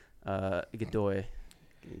soon, Godoy,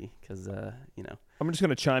 because you know. I'm just going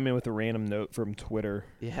to chime in with a random note from Twitter.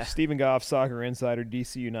 Yeah. Stephen Goff, Soccer Insider,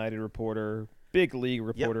 DC United reporter, big league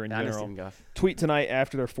reporter in I know general. Stephen Goff. Tweet tonight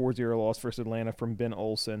after their 4-0 loss versus Atlanta from Ben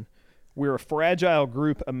Olsen. We're a fragile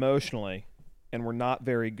group emotionally, and we're not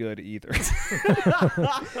very good either.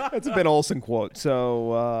 That's a Ben Olsen quote.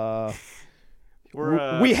 So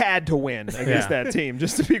we had to win against that team,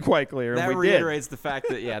 just to be quite clear. That and we did. reiterates the fact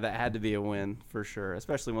that that had to be a win for sure,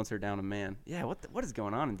 especially once they're down a man. Yeah, what is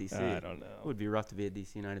going on in DC? I don't know. It would be rough to be a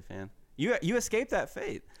DC United fan. You escaped that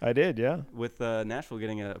fate I did, yeah. with Nashville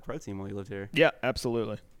getting a pro team while you lived here. Yeah,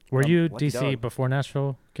 absolutely. Were you lucky DC dog. before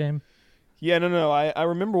Nashville came? Yeah, no. I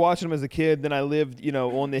remember watching them as a kid. Then I lived,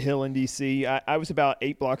 on the hill in D.C. I was about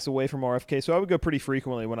 8 blocks away from RFK, so I would go pretty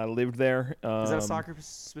frequently when I lived there. Is that a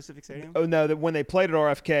soccer-specific stadium? Oh, no, when they played at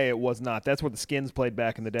RFK, it was not. That's where the Skins played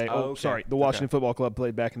back in the day. Oh, okay. Sorry, the Washington Football Club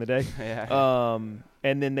played back in the day. Yeah.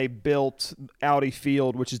 And then they built Audi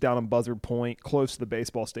Field, which is down on Buzzard Point, close to the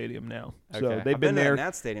baseball stadium now. So Okay. they've I've been to that there.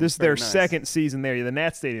 Nat Stadium. This It's is their very nice. second season there. Yeah, the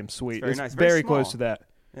Nat Stadium's sweet. very It's nice. very Very close small. to that.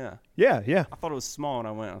 Yeah. Yeah. I thought it was small when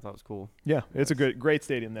I went. I thought it was cool. Yeah, it's a great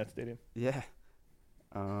stadium, that stadium. Yeah.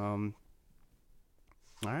 All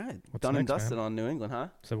right. What's Done and next, dusted man? on New England, huh?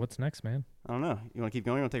 So what's next, man? I don't know. You want to keep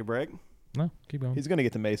going? You want to take a break? No, keep going. He's going to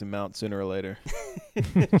get to Mason Mount sooner or later,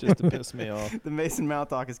 just to piss me off. The Mason Mount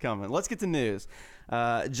talk is coming. Let's get to news.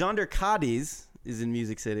 Jonder Cadiz is in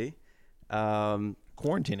Music City,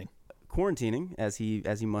 Quarantining. quarantining as he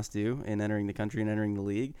must do in entering the country and entering the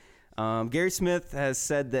league. Gary Smith has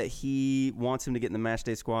said that he wants him to get in the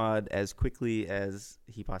matchday squad as quickly as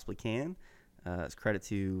he possibly can. It's credit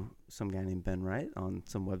to some guy named Ben Wright on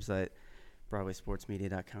some website,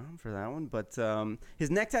 BroadwaySportsMedia.com for that one. But his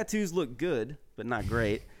neck tattoos look good, but not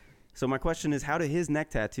great. So my question is, how do his neck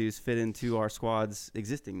tattoos fit into our squad's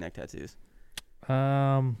existing neck tattoos?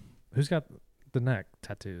 Who's got the neck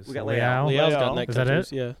tattoos? We got Leao. Leao. Leo's got neck Is that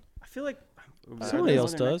tattoos. it? Yeah. I feel like Somebody are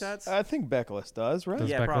else those other neck does. tats? I think Beckless does, right? Does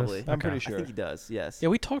yeah, Beckless? probably. I'm Okay. pretty I sure. think he does. Yes. Yeah,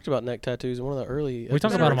 we talked about neck tattoos in one of the early. We talk It's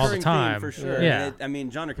about been a him all the recurring theme time. for sure. Yeah. And I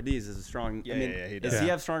mean, Jonder Cadiz is a strong. Yeah, I mean, yeah, he does does. he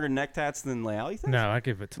Yeah. have stronger neck tats than Leal? You think? No, I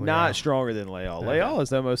give it to Leao. Not stronger than Leal. Okay. Leal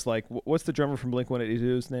is almost like what's the drummer from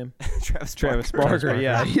Blink-182's name? Travis Travis Barker. Barker.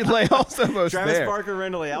 Yeah, Leal's almost Travis there. Barker,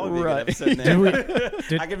 Randall Leal would be Right. a good episode name.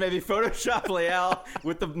 did- I could maybe Photoshop Leal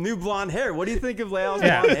with the new blonde hair. What do you think of Leal's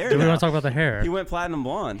Yeah. blonde hair? Do we now? want to talk about the hair? He went platinum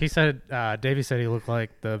blonde. He said, Davey said he looked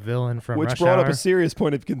like the villain from Which Rush brought Hour. up a serious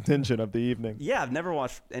point of contention of the evening. Yeah, I've never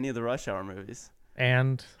watched any of the Rush Hour movies.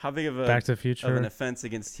 and How big of a Back to the of Future. an offense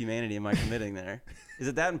against humanity am I committing there? Is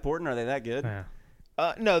it that important? Are they that good? Yeah.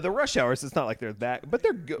 No, the Rush Hours. It's not like they're that, but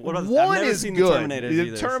they're good. What about- I've One never is seen the good. Terminators The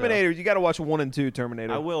either, so- Terminator. You got to watch 1 and 2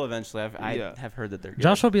 Terminator. I will eventually. I Yeah. have heard that they're good.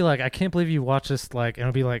 Josh will be like, I can't believe you watch this, like, and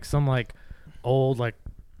it'll be like some like old like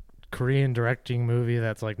Korean directing movie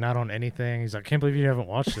that's like not on anything. He's like, I can't believe you haven't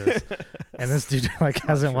watched this. And this dude like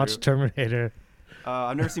hasn't true. watched Terminator.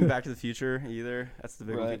 I've never seen Back to the Future either. That's the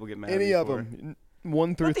big one Right. people get mad at Any me of for. them,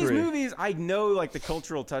 1 through But 3. these movies, I know like the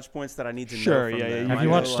cultural touch points that I need to Sure, know from yeah, yeah, them. you I Have you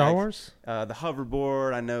know, watched Star like, Wars? The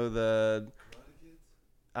hoverboard. I know the.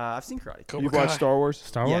 I've seen Karate Kid. You've watched Star Wars?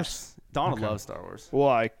 Star Wars? Yes. Donald Okay. loves Star Wars.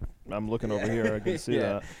 Well, I'm looking over here. I can see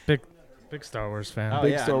Yeah. that. Big Star Wars fan. Oh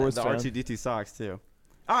Big yeah, Star and Wars the fan. R2D2 socks too.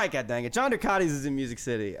 All right, god dang it. John Ducati's is in Music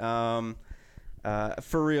City.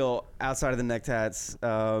 For real, outside of the neck tats,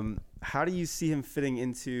 how do you see him fitting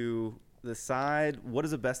into the side? What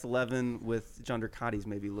does a best 11 with John Ducati's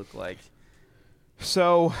maybe look like?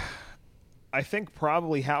 So, I think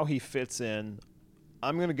probably how he fits in,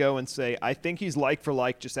 I'm going to go and say I think he's like for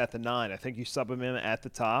like just at the 9. I think you sub him in at the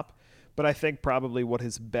top, but I think probably what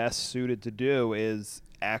his best suited to do is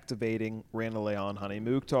activating Randall Leon, Honey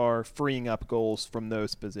Mukhtar, freeing up goals from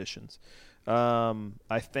those positions.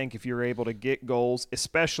 I think if you're able to get goals,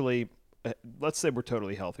 especially, let's say we're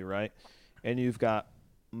totally healthy, right? and you've got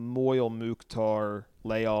Moyle, Mukhtar,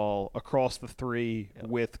 Leal across the three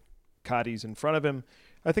with Cadiz in front of him,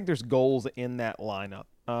 I think there's goals in that lineup.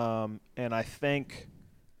 And I think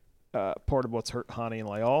part of what's hurt Hani and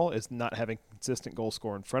Leal is not having consistent goal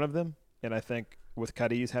scorer in front of them. And I think with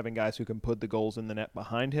Cadiz having guys who can put the goals in the net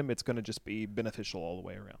behind him, it's going to just be beneficial all the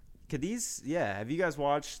way around. Cadiz, yeah. Have you guys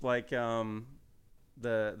watched like the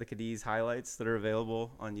Cadiz highlights that are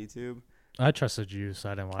available on YouTube? I trusted you, so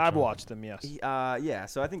I didn't watch I've them. watched them, yes. Yeah.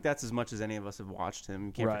 So I think that's as much as any of us have watched him.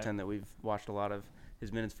 You can't Right. pretend that we've watched a lot of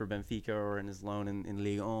his minutes for Benfica or in his loan in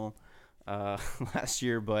Ligue 1 last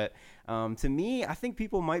year. But to me, I think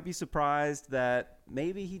people might be surprised that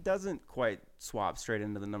maybe he doesn't quite swap straight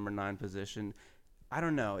into the number 9 position. I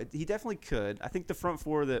don't know. He definitely could. I think the front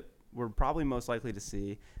four that we're probably most likely to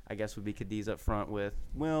see, I guess, would be Cadiz up front with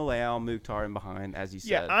Will, Leal, Mukhtar, and behind, as you said.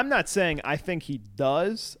 Yeah, I'm not saying I think he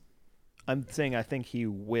does. I'm saying I think he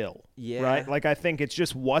will. Yeah. Right? Like, I think it's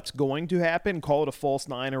just what's going to happen. Call it a false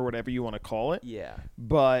 9 or whatever you want to call it. Yeah.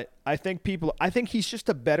 But I think he's just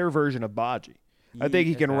a better version of Badji. I think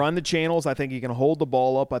he can Okay. run the channels. I think he can hold the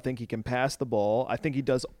ball up. I think he can pass the ball. I think he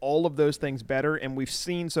does all of those things better. And we've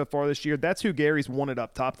seen so far this year, that's who Gary's wanted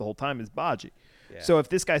up top the whole time is Badji. Yeah. So if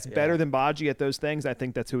this guy's better than Badji at those things, I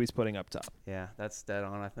think that's who he's putting up top. Yeah, that's dead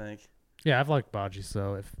on, I think. Yeah, I've liked Badji,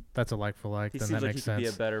 so if that's a like for like, He then seems that like he makes could be a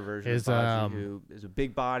sense. better version Is, of Badji, who is a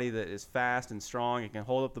big body that is fast and strong and can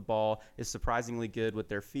hold up the ball, is surprisingly good with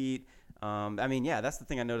their feet. I mean, yeah, that's the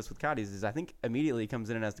thing I noticed with Cadiz is I think immediately he comes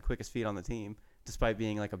in and has the quickest feet on the team, despite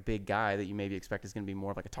being like a big guy that you maybe expect is going to be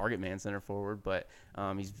more of like a target man center forward. But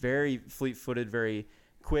he's very fleet-footed, very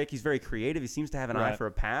quick. He's very creative. He seems to have an eye Right. for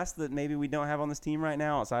a pass that maybe we don't have on this team right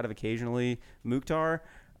now, outside of occasionally Mukhtar.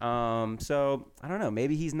 So I don't know.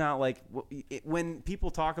 Maybe he's not like when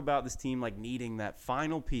people talk about this team like needing that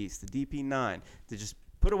final piece, the DP9, to just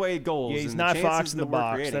put away goals. Yeah, he's and not the Fox chances in the that we're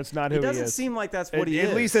box. creating. That's not who he doesn't is. seem like that's what he is.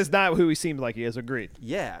 At least that's not who he seems like he is. Agreed.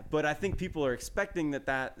 Yeah, but I think people are expecting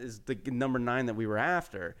that is the number 9 that we were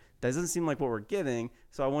after. That doesn't seem like what we're getting.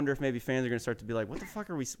 So I wonder if maybe fans are going to start to be like, "What the fuck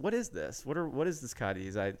are we? What is this? What is this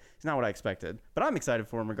Cadiz? It's not what I expected." But I'm excited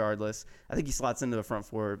for him regardless. I think he slots into the front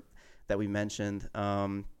four that we mentioned.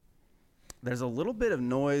 There's a little bit of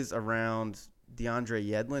noise around DeAndre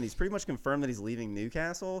Yedlin. He's pretty much confirmed that he's leaving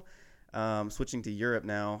Newcastle, switching to Europe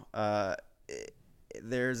now.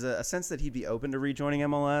 There's a sense that he'd be open to rejoining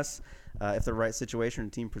MLS if the right situation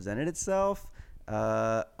and team presented itself.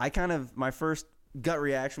 My first gut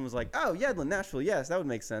reaction was like, oh, Yedlin, Nashville, yes, that would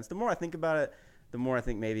make sense. The more I think about it, the more I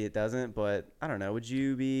think maybe it doesn't. But I don't know. Would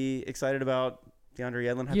you be excited about DeAndre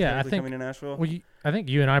Yedlin hypothetically coming to Nashville? I think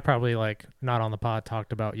you and I probably not on the pod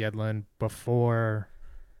talked about Yedlin before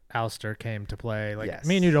Alistair came to play. Yes.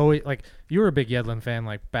 Me and you'd always you were a big Yedlin fan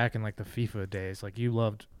back in the FIFA days. You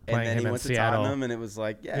loved And playing then him he in went to Seattle. Tottenham, and it was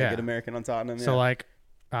like, Yeah. good American on Tottenham. So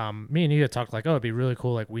me and you had talked it'd be really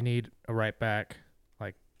cool. We need a right back.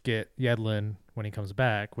 Get Yedlin when he comes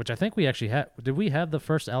back, which I think we actually had. Did we have the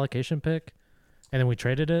first allocation pick, and then we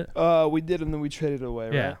traded it? We did, and then we traded it away.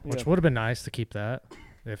 Yeah, right? which would have been nice to keep that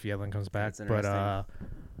if Yedlin comes back. That's But I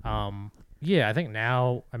think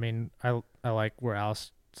now, I like where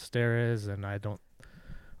Alistair is, and I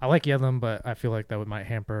like Yedlin, but I feel like that might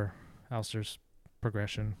hamper Alistair's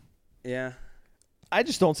progression. Yeah. I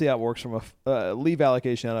just don't see how it works from a leave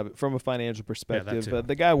allocation out of it from a financial perspective. too. But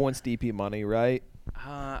the guy wants DP money, right?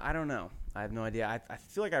 I don't know. I have no idea. I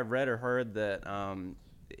feel like I read or heard that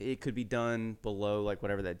it could be done below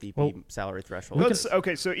whatever that DP salary threshold is.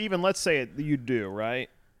 Okay, so even let's say you do, right?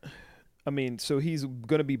 So he's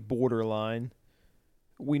going to be borderline.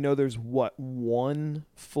 We know there's one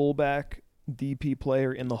fullback DP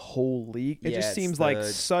player in the whole league. It Yeah, just it's seems like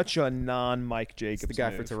such a non-Mike Jacobs It's the guy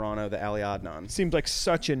move. for Toronto, the Ali Adnan. Seems like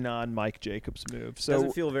such a non-Mike Jacobs move. So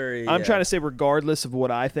Doesn't feel very. I'm trying to say, regardless of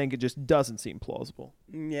what I think, it just doesn't seem plausible.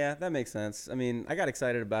 Yeah, that makes sense. I got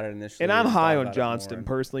excited about it initially. And I'm high thought on about it Johnston more.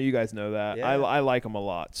 personally. You guys know that. Yeah. I like him a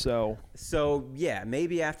lot. So yeah,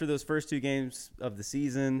 maybe after those first 2 games of the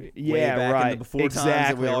season, way Yeah, back in right. the before times that we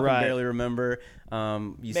Exactly, all can right. barely remember.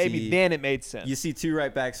 then it made sense. You see 2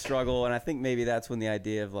 right backs struggle, and I think maybe that's when the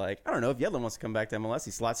idea of I don't know, if Yedlin wants to come back to MLS,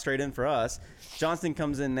 he slots straight in for us. Johnston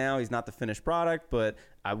comes in now. He's not the finished product, but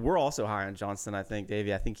we're also high on Johnston, I think,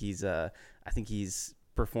 Davey. I think he's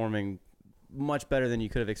performing much better than you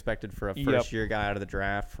could have expected for a first-year guy out of the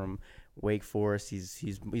draft from Wake Forest.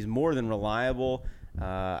 He's more than reliable.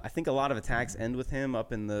 I think a lot of attacks end with him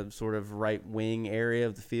up in the sort of right wing area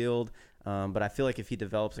of the field. But I feel like if he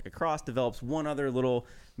develops a cross, develops one other little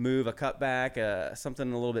move, a cutback,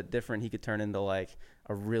 something a little bit different, he could turn into a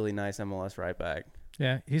really nice MLS right back.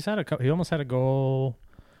 Yeah, he almost had a goal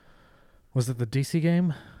Was it the DC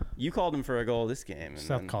game? You called him for a goal this game. And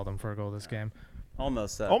Seth then called him for a goal this game.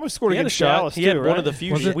 almost. Almost scored He had a against shot. Dallas He had too, one right? of the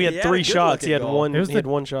few. Was it- We had He had a 3 good shots. He looking had goal. one. It was He had the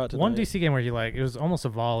one shot. One tonight. DC game where it was almost a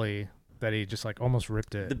volley that he just like almost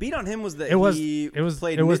ripped it. The beat on him was that It was- he it was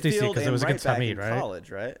played DC midfield 'cause it and was right against back Hamid, in right?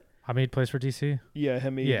 college, right? Hamid plays for DC. Yeah,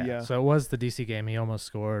 Hamid. Yeah. Yeah. So it was the DC game. He almost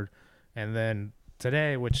scored, and then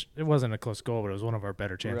today, which it wasn't a close goal, but it was one of our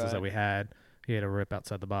better chances Right. that we had. He had a rip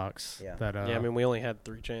outside the box. Yeah. That Yeah, I mean, we only had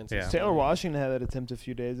 3 chances. Yeah. Taylor Washington had that attempt a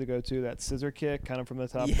few days ago too. That scissor kick, kind of from the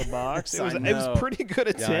top of the box. Yes, It I was know. pretty good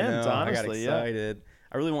attempt, Yeah, I know. I got honestly. Yeah. excited.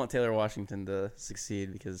 I really want Taylor Washington to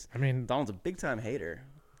succeed because I mean, Donald's a big time hater.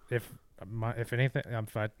 if anything,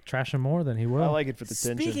 if I trash him more, then he will. I like it for the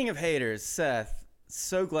tension. Speaking of haters, Seth,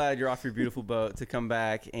 so glad you're off your beautiful boat to come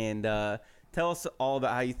back and tell us all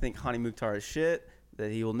about how you think Hani Mukhtar is shit,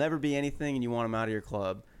 that he will never be anything, and you want him out of your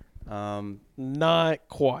club. Not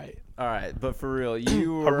quite. All right, but for real,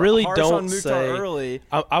 you were really harsh don't on Mukhtar say- early.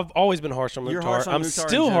 I've always been harsh on You're Mukhtar. harsh on I'm Mukhtar in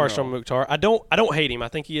still harsh on general. Mukhtar. I don't hate him. I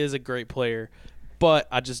think he is a great player, but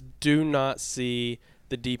I just do not see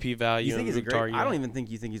the DP value You think in he's a Mukhtar great? yet. I don't even think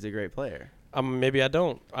you think he's a great player. Maybe I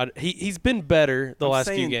don't. He's been better the I'm last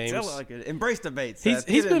few saying, games. tell it like it. Embrace debate. He's Seth.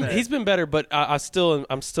 Get in there. he's been better, but I'm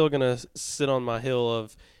still gonna sit on my hill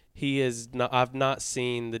of he is not. I've not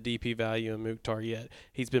seen the DP value in Mukhtar yet.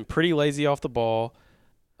 He's been pretty lazy off the ball.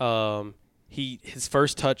 His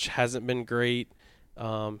first touch hasn't been great.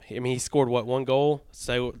 I mean, he scored 1 goal.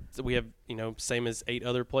 So we have same as 8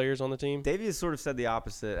 other players on the team. Davey has sort of said the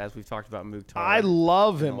opposite as we've talked about Mukhtar. I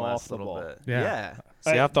love in him last off the little ball. bit. Yeah. Yeah.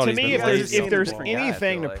 See, I thought to he's me, been if lazy. there's, He's if a there's different guy, I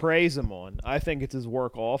anything feel to like. praise him on, I think it's his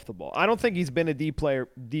work off the ball. I don't think he's been a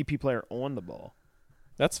DP player on the ball.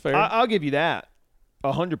 That's fair. I'll give you that,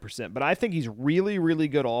 100%. But I think he's really, really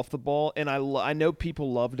good off the ball. And I know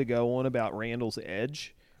people love to go on about Randall's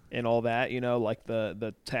edge and all that, like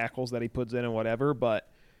the tackles that he puts in and whatever. But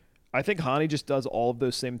I think Hani just does all of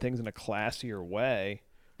those same things in a classier way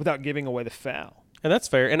without giving away the foul. And that's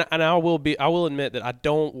fair. And I will admit that I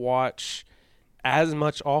don't watch as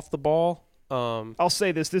much off the ball. I'll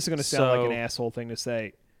say this. This is going to sound like an So- asshole thing to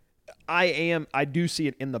say. I do see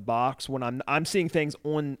it in the box when I'm seeing things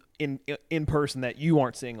in person that you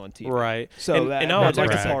aren't seeing on TV. Right. So and that's I'll like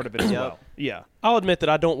admit, a part of it as well. Yeah. I'll admit that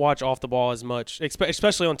I don't watch off the ball as much,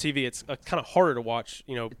 especially on TV. It's kind of harder to watch.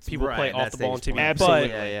 People right, play off that's the ball on Dave's TV. point. Absolutely.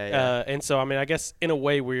 But, Yeah. and so I mean, I guess in a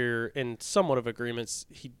way we're in somewhat of agreements.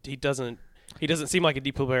 He doesn't seem like a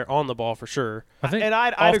deep player on the ball for sure. I think. And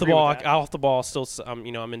I'd Off the agree ball, with that. off the ball, still I'm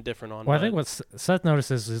indifferent on. Well, I but think what Seth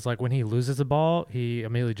notices is like when he loses the ball, he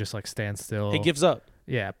immediately just like stands still. he gives up.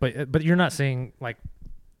 Yeah, but you're not seeing like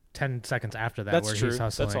 10 seconds after that That's where true. he's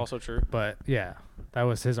hustling. That's also true. But yeah, that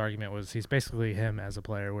was his argument. Was he's basically him as a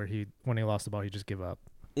player where when he lost the ball, he just give up.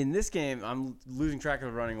 In this game, I'm losing track of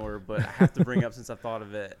the running order, but I have to bring up since I thought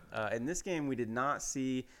of it. In this game, we did not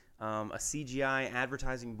see a CGI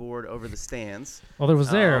advertising board over the stands. Well, there was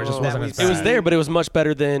there, it just that wasn't we've as It was bad. there, but it was much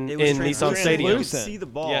better than It was in Nissan translucent. Stadium. You could see the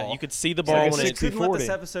ball. Yeah, you could see the like ball a when I it. couldn't let 60-40. this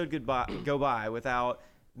episode go by without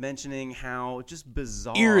mentioning how just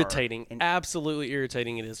bizarre, Irritating, and absolutely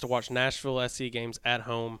irritating it is to watch Nashville SC games at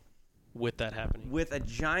home with that happening. with a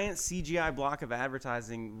giant CGI block of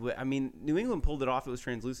advertising. I mean, New England pulled it off. It was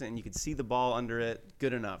translucent, and you could see the ball under it.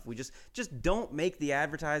 Good enough. We just don't make the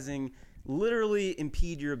advertising literally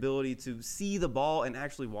impede your ability to see the ball and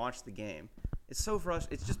actually watch the game. It's so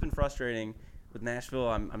It's just been frustrating with Nashville.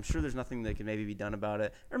 I'm sure there's nothing that can maybe be done about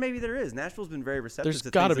it, or maybe there is. Nashville's been very receptive There's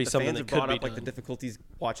to gotta things be that the something fans that have could brought be up, like the done. difficulties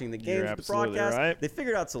watching the games, You're the absolutely broadcast. right. They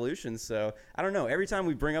figured out solutions. So I don't know. Every time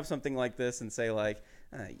we bring up something like this and say like,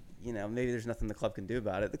 maybe there's nothing the club can do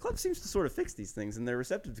about it, the club seems to sort of fix these things, and they're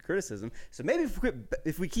receptive to criticism. So maybe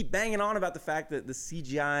if we keep banging on about the fact that the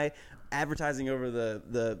CGI advertising over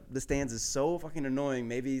the stands is so fucking annoying,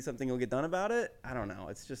 maybe something will get done about it. I don't know.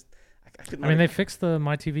 It's just I couldn't. I mean, they fixed the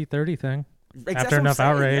My TV 30 thing. That's after what I'm enough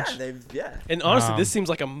saying. outrage. Yeah. And honestly, Um, this seems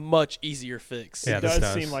like a much easier fix. Yeah, It this does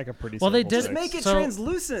does. seem like a pretty Well, they simple did- Just fix. make it So-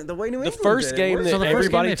 translucent the way New The England first did. It game works. that So the first game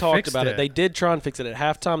everybody they talked fixed about it, it. they did try and fix it at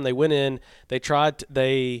halftime. They went in, they tried.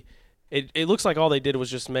 It looks like all they did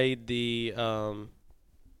was just made the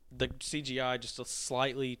CGI just a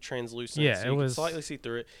slightly translucent. Yeah, so it you could was- slightly see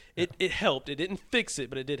through it. It helped. It didn't fix it,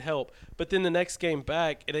 but it did help. But then the next game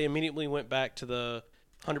back, they immediately went back to the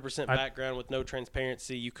 100% background with no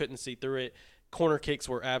transparency. You couldn't see through it. Corner kicks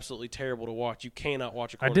were absolutely terrible to watch. You cannot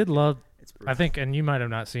watch a I corner did kick. love. It's I brutal. think, and you might have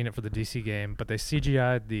not seen it for the DC game, but they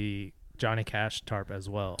CGI'd the Johnny Cash tarp as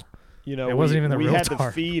well. It wasn't even the we real had the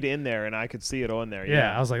tarp. feed in there, and I could see it on there.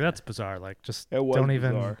 Yeah, I was like, that's bizarre. Like, just It was don't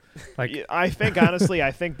even bizarre. like. Yeah, I think honestly,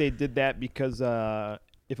 I think they did that because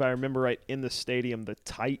if I remember right, in the stadium, the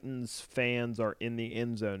Titans fans are in the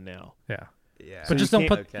end zone now. Yeah. Yeah. But you just don't can't-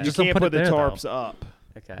 put okay. just you don't can't put put it the there, tarps up.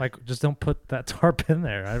 Okay. Like, just don't put that tarp in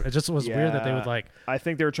there. It just was weird that they would Yeah. like. I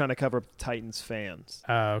think they were trying to cover up the Titans fans,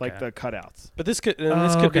 Okay. like the cutouts. But this could be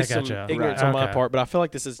okay, some gotcha. ignorance Right. on my Okay. part. But I feel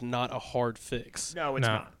like this is not a hard fix. No, it's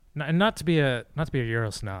not. And not to be a Euro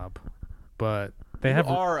snob, but they have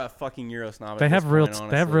you are a fucking Euro snob. they at have this real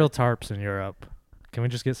point, they have honestly. real tarps in Europe. Can we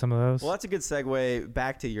just get some of those? Well, that's a good segue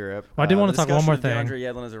back to Europe. Well, I did wanna the talk one more discussion of thing.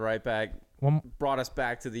 DeAndre Yedlin as a right back one brought us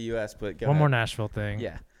back to the U.S., but go one more ahead. Nashville thing.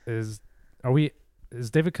 Yeah. Is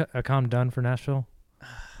David Accam done for Nashville?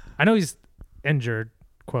 I know he's injured,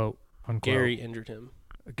 quote unquote. Gary injured him.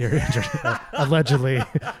 Gary injured allegedly.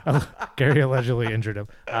 Gary allegedly injured him.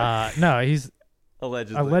 No, he's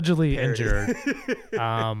allegedly Parody. injured.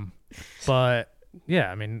 But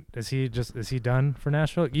yeah, I mean, is he done for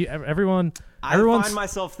Nashville? Everyone's I find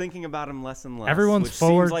myself thinking about him less and less. Everyone's which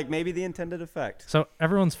forward- seems like maybe the intended effect. so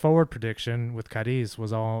everyone's forward prediction with Cadiz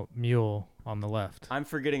was all Mule on the left. I'm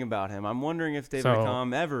forgetting about him. I'm wondering if David So-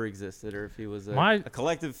 Accam ever existed or if he was My- a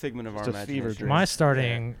collective figment of our Just a fever imagination. dream. My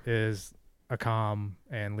starting is Accam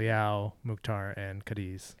and Liao, Mukhtar, and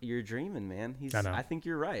Cadiz. You're dreaming, man. I know. I think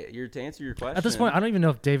you're right. To answer your question. At this point, I don't even know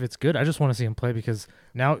if David's good. I just want to see him play because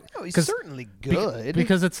now Oh, he's 'cause- certainly Be- good.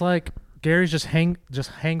 because it's like Gary's just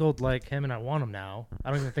hangled like him, and I want him now. I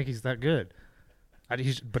don't even think he's that good.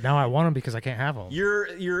 But now I want him because I can't have him.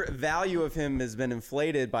 Your value of him has been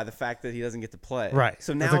inflated by the fact that he doesn't get to play. Right.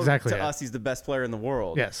 So That's now exactly to it. us, he's the best player in the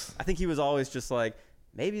world. Yes. I think he was always just like,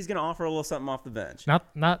 maybe he's going to offer a little something off the bench.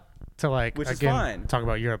 Not to like Which is again fine. talk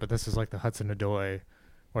about Europe, but this is like the Hudson Odoi,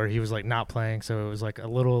 where he was like not playing, so it was like a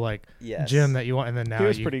little like Yes. gym that you want, and then now he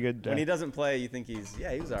was you, pretty good. When he doesn't play, you think he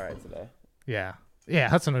was all right today. yeah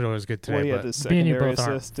Hudson Odoi was good today. Well, he had but the me and you secondary both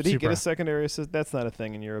aren't assist. Did he get super- a secondary assist? That's not a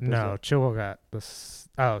thing in Europe. No, is it? Chilwell got this.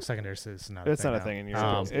 Secondary assist is not. That's a thing not a now. thing in Europe.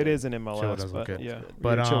 Um, It is in Chilwell MLS, does look but good. yeah,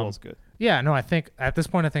 But, yeah, Chilwell's good. Yeah, no, I think at this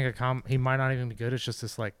point, I think he might not even be good. It's just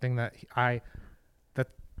this like thing that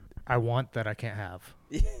I want that I can't have,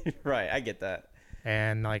 Right. I get that.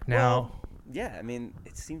 and like now, Yeah, I mean,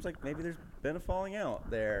 it seems like maybe there's been a falling out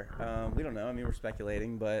there. We don't know. I mean, we're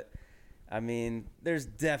speculating, but I mean, there's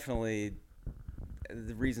definitely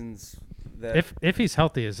the reasons that if he's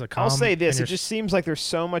healthy, is a calm. I'll say this: and it just seems like there's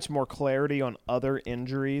so much more clarity on other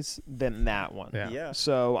injuries than that one. Yeah.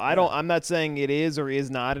 So I'm not saying it is or is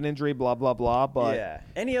not an injury, blah blah blah. But yeah,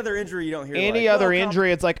 any other injury you don't hear. any like, other well,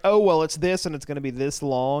 injury, it's like, oh well, it's this and it's going to be this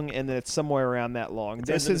long, and then it's somewhere around that long. turns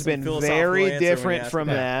This into has some been philosophical very answer when you different ask from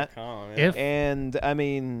about that. Accam, yeah. If And I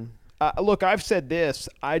mean, look, I've said this.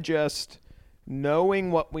 I just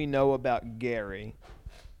knowing what we know about Gary,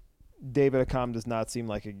 David Accam does not seem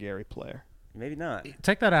like a Gary player. Maybe not.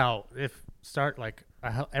 take that out, if start like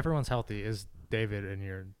everyone's healthy, is David in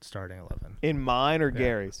your starting 11 In mine or Yeah.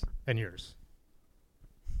 Gary's, and yours?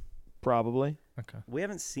 probably. Okay. We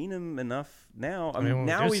haven't seen him enough now. I mean, mean, when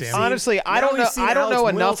we now do we've see him- seen. Honestly, I now don't know. we've seen I don't know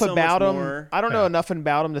Alex Will enough so much about him. more. I don't know Yeah. enough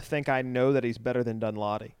about him to think I know that he's better than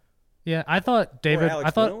Dunlawdy Yeah, I thought David. Alex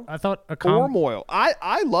I thought Will? I thought or Accam. Moyle.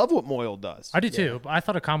 I love what Moyle does. I do too. But I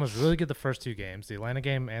thought Accam was really good the first two games, the Atlanta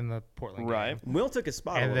game and the Portland Right. game. Will took his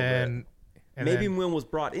spot a And little then bit. and Maybe then, Will was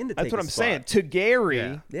brought in to That's take what I'm his saying. spot. To Gary,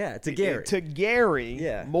 Yeah. Yeah, to Gary. To Gary,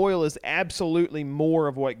 Yeah. Moyle is absolutely more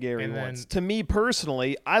of what Gary And then- wants. To me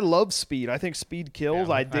personally, I love speed. I think speed kills.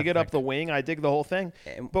 Yeah, I dig it up think- the wing. I dig the whole thing.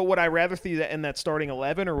 And- But would I rather see that in that starting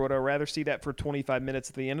 11, or would I rather see that for 25 minutes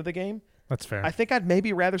at the end of the game? that's fair. I think I'd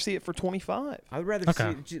maybe rather see it for 25. I would rather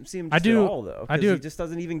Okay. see him I just do- at all, though. I 'Cause do- He just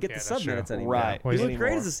doesn't even get Yeah, the that's sub true. minutes anymore. Right. Well, He he's looked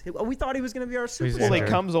great anymore. as we thought he was going to be our superstar. He's Well, he injured.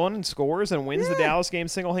 comes on and scores and wins the Yeah. Dallas game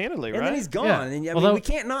single-handedly, and right? then he's gone. Yeah. And I mean, Although- we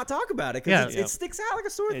can't not talk about it Yeah. because Yeah. it sticks out like a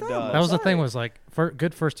sore It thumb. does. That was the thing. Sorry. Was like for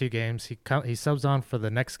good first two games, he subs on for the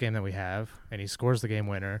next game that we have, and he scores the game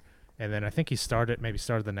winner. And then I think he started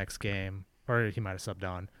the next game, or he might have subbed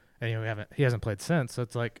on, and he hasn't played since. So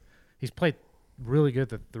it's like he's played really good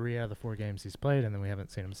the 3 out of the 4 games he's played, and then we haven't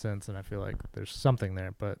seen him since. And I feel like there's something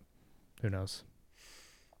there, but who knows?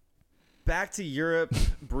 Back to Europe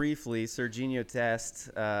briefly. Serginho Dest,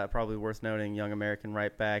 probably worth noting, young American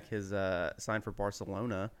right back, his signed for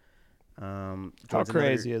Barcelona. How joins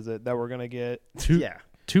crazy is it that we're going to get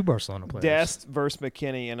Two Barcelona players. Dest versus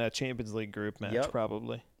McKinney in a Champions League group match, Yep.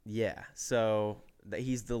 probably? Yeah, so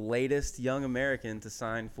he's the latest young American to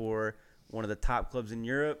sign for one of the top clubs in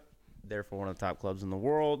Europe, therefore one of the top clubs in the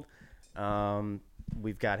world.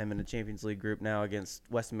 We've got him in the Champions League group now against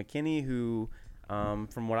Weston McKennie, who,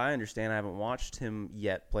 from what I understand, I haven't watched him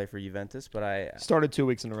yet play for Juventus, but Started 2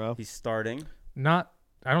 weeks in a row. he's starting.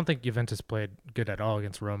 I don't think Juventus played good at all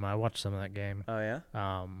against Roma. I watched some of that game. Oh, yeah?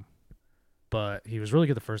 but he was really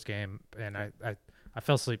good the first game, and I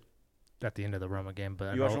fell asleep at the end of the Roma game.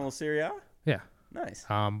 But You watching a little Serie A? Yeah. Nice.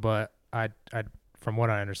 But I from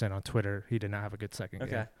what I understand on Twitter, he did not have a good second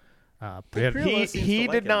Okay. game. But Pirlo seems to He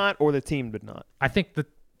like did him. not, or the team did not. I think the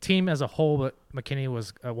team as a whole, but McKinney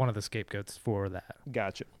was one of the scapegoats for that.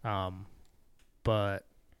 Gotcha. But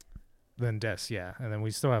then and then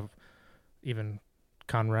we still have even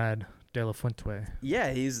Conrad De La Fuente.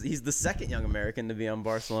 Yeah, he's the second young American to be on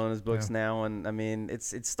Barcelona's books now, and I mean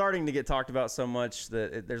it's starting to get talked about so much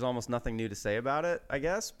that there's almost nothing new to say about it, I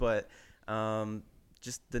guess. But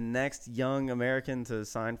just the next young American to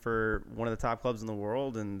sign for one of the top clubs in the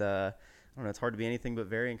world, and I don't know, it's hard to be anything but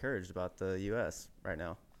very encouraged about the U.S. right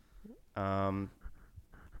now.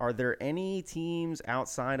 Are there any teams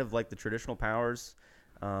outside of like the traditional powers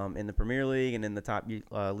in the Premier League and in the top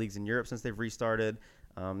leagues in Europe since they've restarted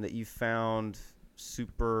that you found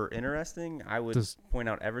super interesting? I would point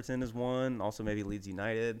out Everton as one, also maybe Leeds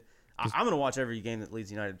United. I'm going to watch every game that Leeds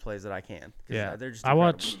United plays that I can. Yeah, they're just I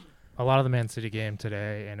incredible. watched a lot of the Man City game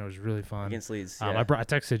today, and it was really fun. Against Leeds, I yeah.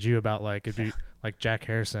 texted you about like if you like Jack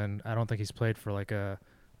Harrison. I don't think he's played for like a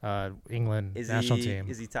England national team.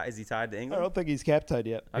 Is he tied to I England? don't think he's cap tied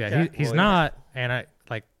yet. Yeah, Okay. he's Well, not. And I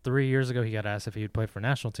like 3 years ago he got asked if he would play for a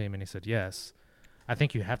national team, and he said yes. I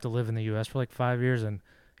think you have to live in the U.S. for like 5 years, and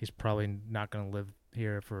he's probably not going to live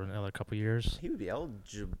here for another couple years. He would be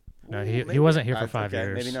eligible. No, he maybe. wasn't here for 5 okay,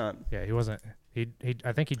 years. Maybe not. Yeah, he wasn't. He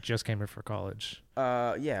I think he just came here for college.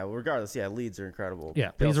 Yeah. Regardless, yeah. Leeds are incredible.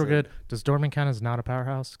 Yeah, Leeds were Bielsa. good. Does Dortmund count as not a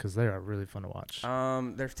powerhouse? Because they are really fun to watch.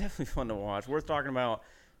 They're definitely fun to watch. Worth talking about,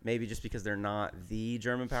 maybe just because they're not the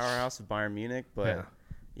German powerhouse of Bayern Munich, but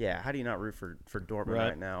yeah, how do you not root for Dortmund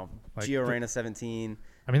right now? Like, Gio Reyna, 17,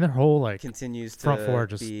 I mean, their whole like continues to front four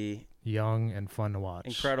just be young and fun to watch.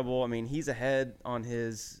 incredible. I mean, he's ahead on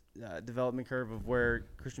his development curve of where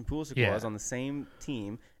Christian Pulisic was on the same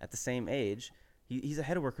team at the same age. He's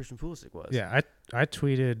ahead of where Christian Pulisic was. Yeah, I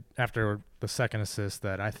tweeted after the second assist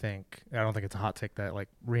that I don't think it's a hot take that like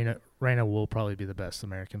Reyna will probably be the best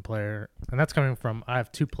American player, and that's coming from I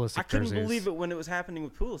have two Pulisic I couldn't jerseys. believe it when it was happening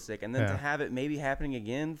with Pulisic, and then to have it maybe happening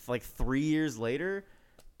again like 3 years later,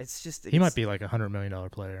 it's just he might be like $100 million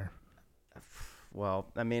player.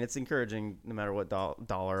 Well, I mean, it's encouraging no matter what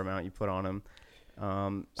dollar amount you put on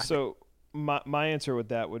him. My answer with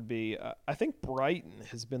that would be I think Brighton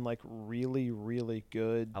has been like really, really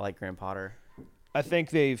good. I like Graham Potter. I think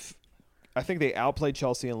they outplayed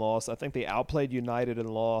Chelsea and lost. I think they outplayed United and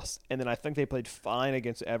lost. And then I think they played fine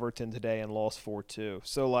against Everton today and lost 4-2.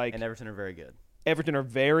 So like, And Everton are very good. Everton are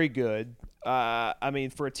very good. I mean,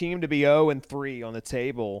 for a team to be 0-3 on the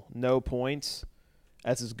table, no points,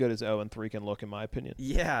 that's as good as 0-3 can look, in my opinion.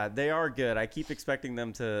 Yeah, they are good. I keep expecting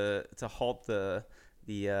them to halt the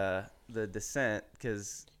descent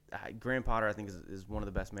because Graham Potter, I think, is one of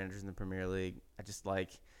the best managers in the Premier League. I just like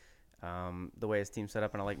the way his team's set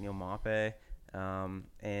up, and I like Neil Maupay.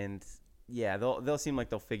 And yeah, they'll seem like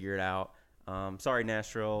they'll figure it out. Sorry,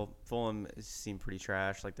 Nashville. Fulham seem pretty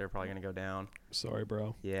trash. Like they're probably gonna go down. Sorry,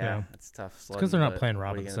 bro. Yeah. It's tough. It's because they're not playing What are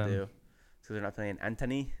you Robinson. gonna do? It's 'cause they're not playing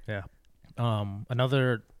Anthony. Yeah.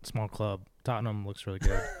 Another small club, Tottenham, looks really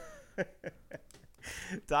good.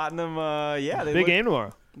 Tottenham, Big game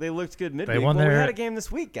tomorrow. They looked good midweek. won we their- had a game this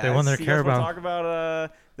week, guys. won their You guys wanna Carabao. talk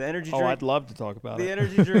about the energy drink. Oh, I'd love to talk about The it.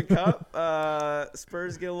 Energy Drink Cup.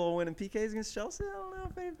 Spurs get a little win in PKs against Chelsea. I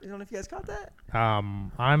don't know if you guys caught that.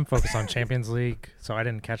 I'm focused on Champions League, so I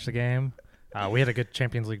didn't catch the game. We had a good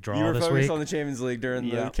Champions League draw You were this focused week. on the Champions League during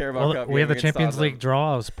Yeah. the Carabao Well, Cup. we had the game against Champions Tottenham. League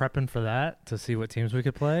draw. I was prepping for that to see what teams we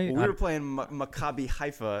could play. Well, we were playing Maccabi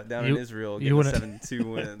Haifa down in Israel, you getting a wouldn't- 7-2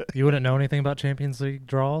 win. You wouldn't know anything about Champions League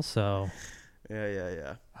draws, so.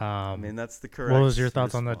 Yeah. I mean, that's the correct. What was your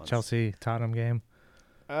thoughts on the response. Chelsea Tottenham game?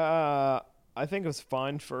 I think it was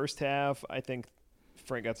fine first half. I think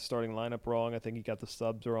Frank got the starting lineup wrong. I think he got the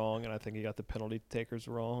subs wrong, and I think he got the penalty takers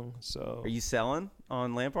wrong. So Are you selling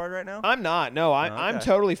on Lampard right now? I'm not. No, I'm Okay.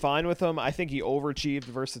 totally fine with him. I think he overachieved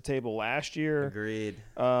versus the table last year. Agreed.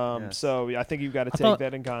 Yes. So I think you've got to take thought-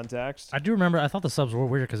 that in context. I do remember. I thought the subs were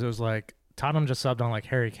weird because it was like Tottenham just subbed on like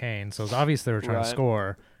Harry Kane, so it was obvious they were trying to Right.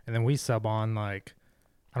 score, and then we sub on like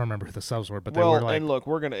I don't remember who the subs were, but they Well, were like and look,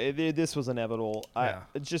 we're gonna. This was inevitable. Yeah.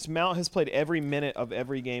 It's just Mount has played every minute of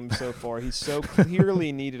every game so far. He's so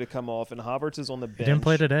clearly needed to come off, and Havertz is on the bench. he didn't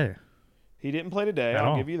play today. He didn't play today. At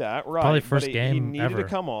I'll all. give you that. Right. Probably But first he game needed ever. to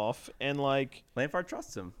come off, and like Lampard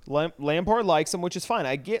trusts him. Lampard likes him, which is fine.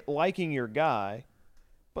 I get liking your guy,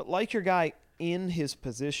 but like your guy in his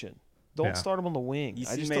position. Don't Yeah. start him on the wing. You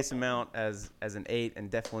I see just Mason Mount as an 8 and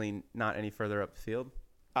definitely not any further up the field.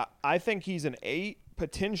 I think he's an 8,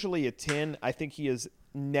 potentially a 10. I think he is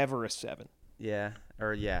never a 7. Yeah,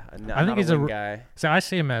 or I think not he's a a wing guy. So I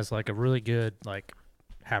see him as like a really good like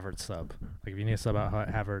Havertz sub. Like if you need to sub out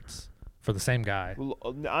Havertz for the same guy. Well,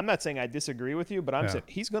 I'm not saying I disagree with you, but I'm Yeah. saying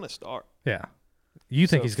he's going to start. Yeah. You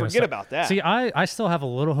think So he's going to forget about that. See, I still have a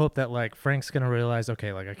little hope that like Frank's going to realize,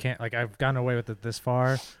 okay, like I can't, like I've gotten away with it this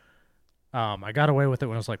far. I got away with it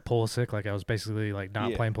when I was like Pulisic, like I was basically like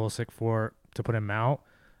not Yeah. playing Pulisic to put him out.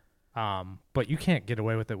 But you can't get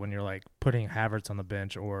away with it when you're like putting Havertz on the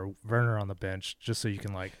bench or Werner on the bench just so you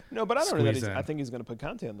can like. No, but I don't know that Squeeze in. I think he's going to put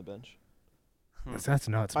Conte on the bench. That's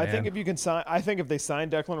nuts, man. I think if you can sign, I think if they sign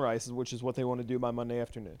Declan Rice, which is what they want to do by Monday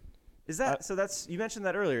afternoon. Is that so? That's you mentioned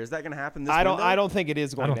that earlier. Is that going to happen this I window? don't think it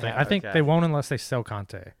is I going don't to think. I happen. think Okay. they won't unless they sell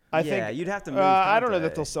Conte. I yeah, think you'd have to move. I don't know Conte.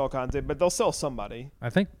 that they'll sell Conte, but they'll sell somebody. I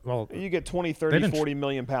think. Well, You get 20, 30, They've been 40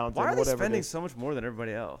 million pounds Why or are they whatever it spending is. so much more than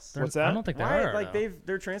everybody else? What's I that? don't think they Why? are. Like though.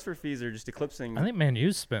 their transfer fees are just eclipsing. I think Man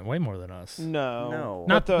U's spent way more than us. No. No.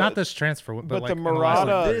 Not But the- not this transfer, but but like the in last,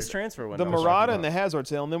 Murata- like, this transfer The window. Murata and the Hazard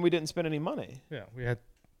sale, and then we didn't spend any money. yeah, we had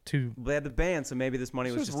two. They had the ban, so maybe this money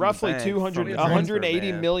This was was just roughly in the bank 200, from the transfer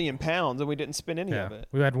 180 ban. million pounds, and we didn't spend any Yeah, of it.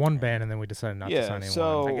 we had one ban and then we decided not to Yeah, sign anyone.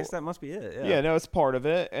 so- I guess that must be it. Yeah, no, it's part of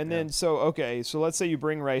it. And Yeah. then, so let's say you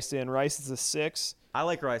bring Rice in. Rice is a 6. I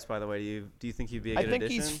like Rice, by the way. Do you think he'd be a I good think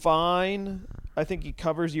addition? he's fine. I think he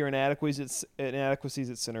covers your inadequacies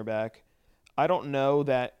at center back. I don't know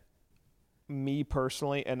that me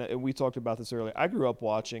personally, and we talked about this earlier, I grew up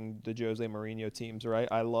watching the Jose Mourinho teams, right?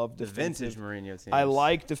 I love the defensive. vintage Mourinho team. I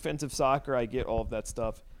like defensive soccer. I get all of that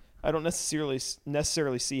stuff. I don't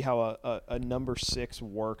necessarily see how a number 6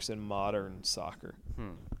 works in modern soccer.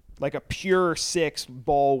 Like a pure 6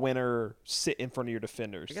 ball winner sit in front of your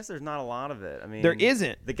defenders. I guess there's not a lot of it. I mean, There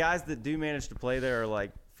isn't. The guys that do manage to play there are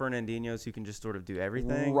like Fernandinho's, who can just sort of do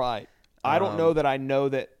everything. Right. I don't know that I know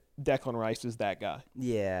that Declan Rice is that guy.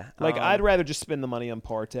 Yeah. Like, I'd rather just spend the money on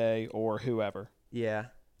Partey or whoever. Yeah.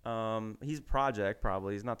 He's a project,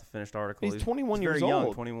 probably. He's not the finished article. He's 21 very years young,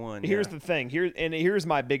 old. 21. Here's yeah. the thing. Here's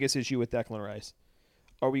my biggest issue with Declan Rice.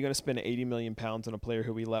 Are we going to spend 80 million pounds on a player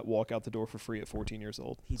who we let walk out the door for free at 14 years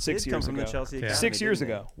old? He 6 did years come from ago. the Chelsea Academy, 6 years didn't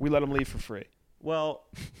he? ago, we let him leave for free. Well,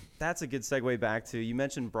 that's a good segue back to, you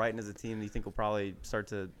mentioned Brighton as a team that you think will probably start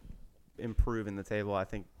to improve in the table. I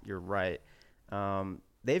think you're right.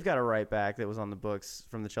 They've got a right back that was on the books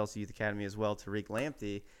from the Chelsea Youth Academy as well, Tariq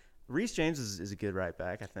Lamptey. Reece James is a good right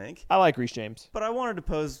back, I think. I like Reece James. But I wanted to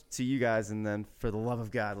pose to you guys, and then for the love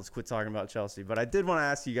of God, let's quit talking about Chelsea. But I did want to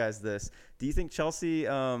ask you guys this. Do you think Chelsea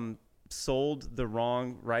sold the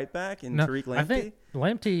wrong right back in Tariq Lamptey? I think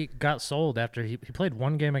Lamptey got sold after he played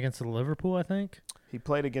one game against Liverpool, I think. He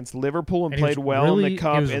played against Liverpool and And he was played well in really- the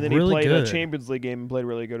Cup, he was and then really he played a good. Champions League game and played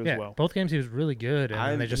really good Yeah, as well. both games he was really good, and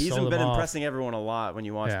then they just he's sold been him off. impressing everyone a lot when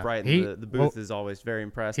you watch Yeah. Brighton. The booth is always very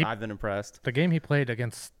impressed. he- I've been impressed. The game he played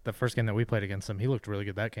against the first game that we played against him, he looked really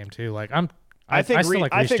good that game too. Like I think still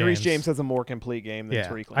like Reece James has a more complete game than yeah,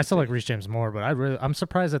 Tariq Lamptey. I still like Reece James more, but I'm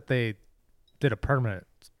surprised that they did a permanent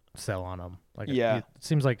sell on him. Like Yeah. it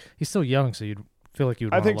seems like he's still young, so you'd feel like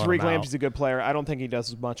you'd. I think Tariq Tariq Lamptey's a good player. I don't think he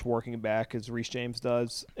does as much working back as Reece James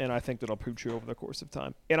does, and I think that'll prove true over the course of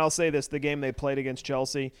time. And I'll say this: the game they played against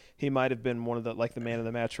Chelsea, he might have been one of the man of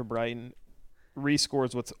the match for Brighton. Reece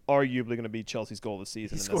scores what's arguably going to be Chelsea's goal this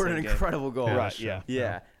season. He in that scored same an game. incredible goal. Yeah, Right? that's true. Yeah.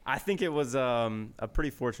 Yeah, I think it was a pretty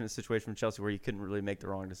fortunate situation from Chelsea where you couldn't really make the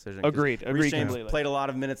wrong decision. 'Cause Agreed. Reece Agreed James completely. played a lot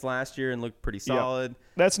of minutes last year and looked pretty solid.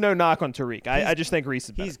 That's no knock on Tariq. I just think Reece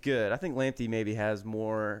is better. He's good. I think Lamptey maybe has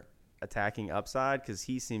more attacking upside because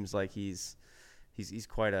he seems like he's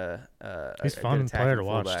quite He's a fun good attacking player to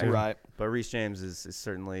watch, fullback. too. Right. But Reece James is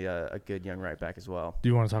certainly a good young right back as well. Do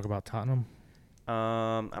you want to talk about Tottenham?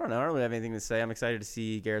 I don't know. I don't really have anything to say. I'm excited to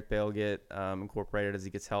see Gareth Bale get incorporated as he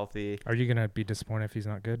gets healthy. Are you gonna be disappointed if he's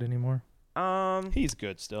not good anymore? He's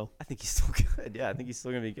good still. I think he's still good. Yeah, I think he's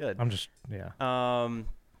still gonna be good. I'm just yeah.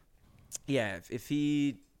 Yeah, if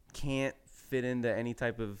he can't fit into any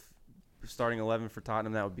type of starting 11 for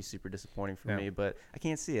Tottenham, that would be super disappointing for Yeah. me. But I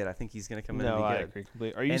can't see it. I think he's going to come in No, and I be good. agree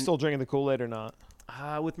completely. Are you And- still drinking the Kool-Aid or not?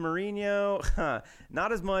 With Mourinho,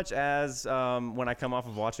 not as much as when I come off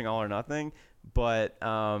of watching All or Nothing. But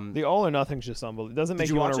The all or nothing's just unbelievable. It doesn't make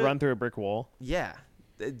you you want watch to it? run through a brick wall. yeah,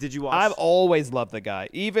 did you watch? I've always loved the guy.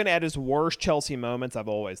 Even at his worst Chelsea moments, I've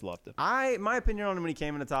always loved him. my opinion on him when he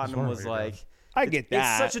came into Tottenham wondering was what you're like. I get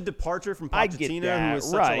that. It's such a departure from I get Pochettino, that, who was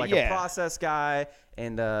such right, a process guy,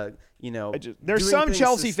 and There's doing some things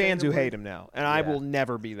Chelsea fans who sustainably. hate him now, and I Yeah. will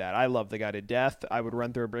never be that. I love the guy to death. I would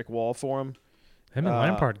run through a brick wall for him. Him and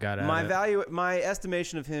Lampard got at it. My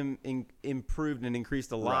estimation of him improved and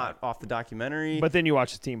increased a lot off the documentary. But then you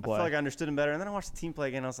watch the team I play. feel like I understood him better, and then I watched the team play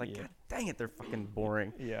again. And I was like, Yeah. God dang it, they're fucking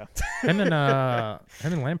boring. yeah. Him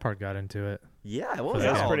and Lampard got into it. Yeah, what was That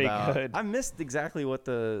that was all pretty about? good. I missed exactly what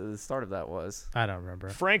the start of that was. I don't remember.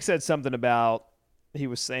 Frank said something about he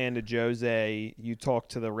was saying to Jose, you talk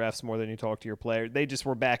to the refs more than you talk to your player. They just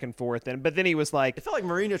were back and forth. But then he was like, It felt like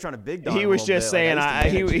Mourinho trying to big dog. he him a was little just bit. saying, Like, I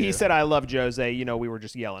used to manage he you. said, I love Jose. You know, we were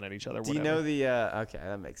just yelling at each other. Do you whatever. know the? Okay,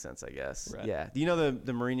 that makes sense, I guess. Right. Yeah. Do you know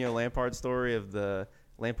the Mourinho Lampard story of the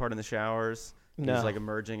Lampard in the showers? No. He's like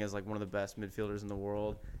emerging as like one of the best midfielders in the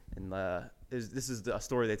world, and this is a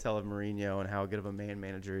story they tell of Mourinho and how good of a man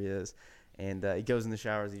manager he is. And he goes in the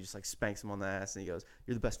showers, and he just like spanks him on the ass, and he goes,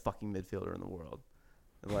 "You're the best fucking midfielder in the world."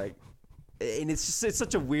 And like, and it's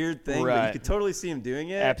such a weird thing, but Right. you could totally see him doing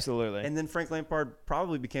it. Absolutely. And then Frank Lampard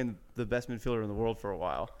probably became the best midfielder in the world for a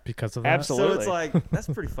while. Because of that? Absolutely. So it's like that's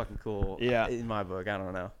pretty fucking cool. Yeah. In my book, I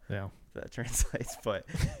don't know Yeah. if that translates, but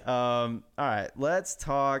all right, let's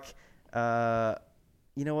talk.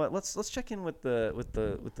 You know what? Let's check in with the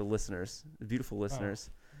listeners, the beautiful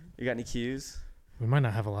listeners. You got any cues? We might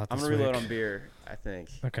not have a lot I'm this gonna reload week. on beer. I think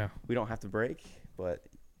Okay. we don't have to break, but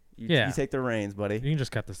you Yeah. take the reins, buddy. You can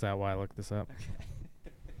just cut this out while I look this up.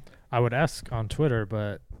 I would ask on Twitter,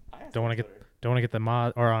 but don't want to get the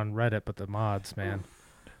mod, or on Reddit, but the mods, man.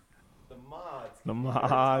 the mods. The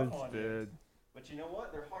mods, dude. But you know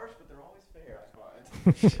what? They're harsh, but they're always fair.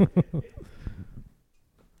 I find.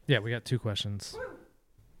 Yeah, we got 2 questions.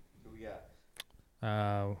 Who we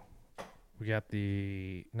got? We got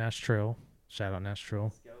the Nash Trill. Shout out Nash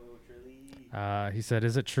Trill. Go Trilly. He said,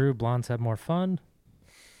 "Is it true blondes have more fun?"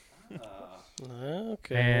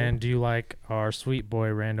 Okay. And do you like our sweet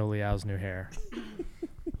boy Randall Leal's new hair?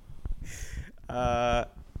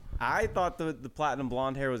 I thought the platinum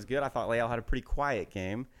blonde hair was good. I thought Leal had a pretty quiet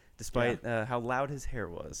game, despite how loud his hair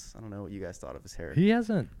was. I don't know what you guys thought of his hair. He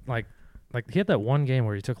hasn't like he had that one game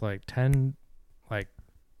where he took like 10 like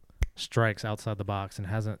strikes outside the box and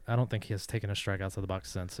hasn't. I don't think he has taken a strike outside the box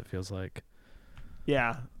since. It feels like.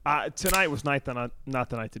 Yeah. Tonight was not the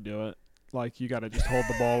night to do it. Like, you got to just hold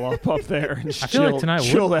the ball up there and I feel like tonight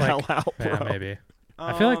chill would, the like- hell out, bro. Yeah, maybe.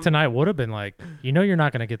 I feel like tonight would have been like, you're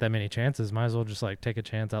not going to get that many chances. Might as well just like take a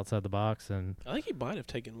chance outside the box. And I think he might have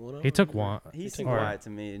taken one. I he don't took remember. one. He took seemed or- quiet to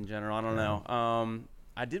me in general. I don't know.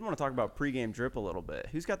 I did want to talk about pregame drip a little bit.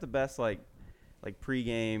 Who's got the best like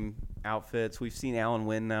pregame outfits? We've seen Alan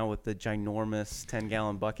win now with the ginormous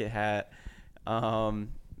 10-gallon bucket hat.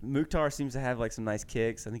 Mukhtar seems to have like some nice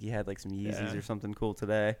kicks. I think he had like some Yeezys Yeah. or something cool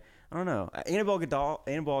today. I don't know. Anibal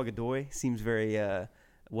Godoy seems very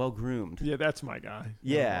well groomed. Yeah, that's my guy.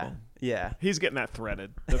 Yeah, yeah. He's getting that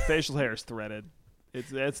threaded. The facial hair is threaded.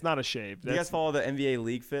 It's not a shave. Do you guys follow the NBA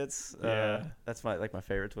League Fits? Yeah. That's my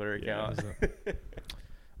favorite Twitter Yeah.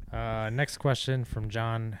 account. Next question from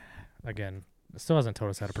John. Again, still hasn't told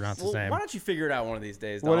us how to pronounce his Well, name. why don't you figure it out one of these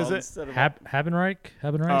days? What is Dom, it? instead of- Habenreich?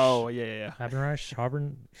 Oh, yeah. Habenreich?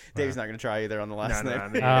 Habern? Dave's not going to try either on the last No,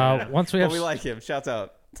 name. no, no. Once we But have we like him. Shouts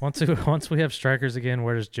out. once we have strikers again,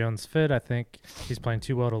 where does Jones fit? I think he's playing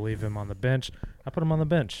too well to leave him on the bench. I put him on the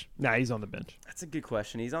bench. Nah, he's on the bench. That's a good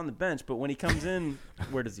question. He's on the bench, but when he comes in,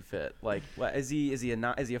 where does he fit? Like, what, is he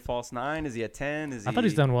a false 9? Is he a 10? Is he? I thought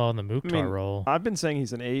he's done well in the Mukhtar role. I've been saying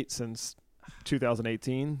he's an 8 since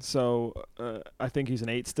 2018, so I think he's an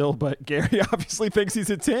 8 still, but Gary obviously thinks he's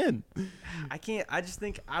a 10. I can't. I just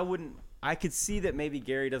think I wouldn't. I could see that maybe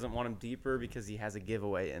Gary doesn't want him deeper because he has a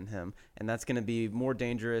giveaway in him, and that's going to be more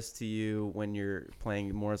dangerous to you when you're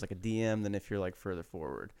playing more as like a DM than if you're like further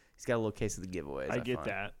forward. He's got a little case of the giveaways. I get find.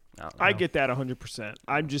 that. I don't I know. get that 100%.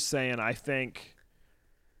 I'm just saying I think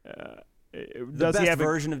The does he best have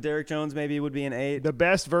version of Derek Jones maybe would be an 8. the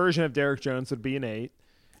best version of Derek Jones would be an 8.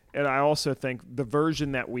 And I also think the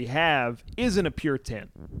version that we have isn't a pure 10.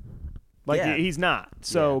 Like, Yeah. he's not.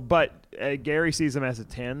 So, Yeah. but Gary sees him as a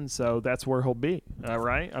 10, so that's where he'll be.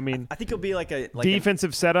 Right? I mean, I think he'll be like a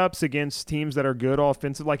defensive setups against teams that are good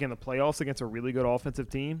offensive, like in the playoffs against a really good offensive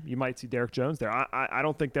team, you might see Derek Jones there. I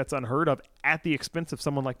don't think that's unheard of at the expense of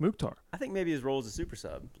someone like Mukhtar. I think maybe his role is a super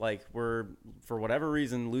sub. Like we're for whatever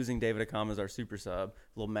reason losing David Akam as our super sub,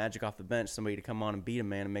 a little magic off the bench, somebody to come on and beat a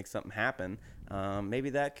man and make something happen.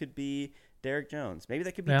 Maybe that could be Derek Jones. Maybe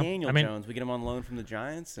that could be Yeah, Daniel I mean, Jones. We get him on loan from the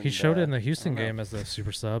Giants. And, He showed it in the I Houston don't know. game as the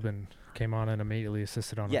super sub and came on and immediately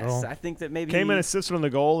assisted on a Yes, goal. I think that maybe Came in, assisted on the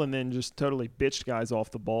goal, and then just totally bitched guys off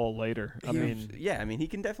the ball later. I he- mean, yeah, I mean he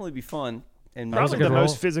can definitely be fun. And That was a probably good the role.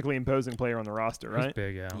 most physically imposing player on the roster, He's right?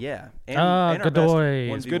 big, yeah. yeah, and Ah, our best Godoy.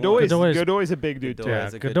 1v1. Godoy's a big dude, too. Godoy. Yeah,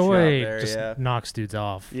 That's a good Godoy shout there, just yeah. knocks dudes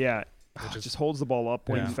off. Yeah. Which is- Just holds the ball up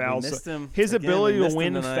when Yeah. he We fouls. missed him. His Again, ability we missed to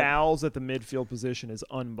him win tonight. fouls at the midfield position is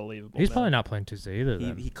unbelievable. He's man. probably not playing Tuesday either.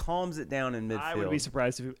 Then. He calms it down in midfield. I would be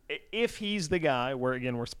surprised if he's the guy. Where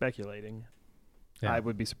again we're speculating. Yeah. I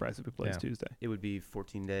would be surprised if he plays Yeah. Tuesday. It would be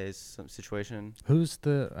 14 days some situation. Who's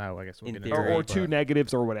the? Oh, I guess we'll In get theory. into Or it, two but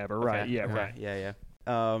negatives or whatever. Right. Okay. Yeah. Okay. Right.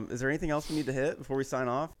 Yeah. Is there anything else we need to hit before we sign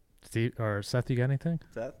off? Steve or Seth, you got anything?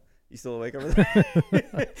 Seth, you still awake over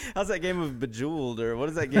there? How's that game of Bejeweled, or what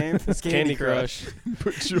is that game? It's Candy Crush.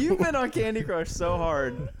 You've been on Candy Crush so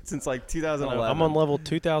hard since like 2011. I'm on level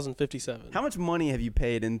 2057. How much money have you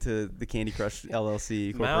paid into the Candy Crush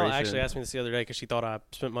LLC corporation? Mal actually asked me this the other day because she thought I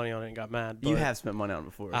spent money on it and got mad. You but have spent money on it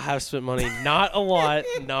before. I have spent money. Not a lot.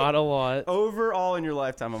 Not a lot. Overall in your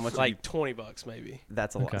lifetime, how much? Like have you, $20 maybe.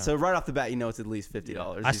 that's a lot. Okay. So right off the bat, you know it's at least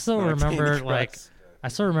 $50. I You still spent on Candy remember, Crush. like, I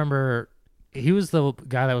still remember he was the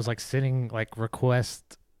guy that was like sending like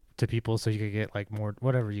requests to people so you could get like more,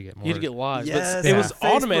 whatever you get more. You had to get lives, Yes, but it was Facebook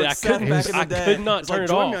automated. I Seth couldn't. back in the I day. could not It's turn like, it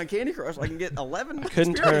join off. me on Candy Crush. I can get 11.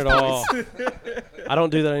 Couldn't turn it experience off. points. I don't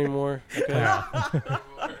do that anymore. Okay. Yeah.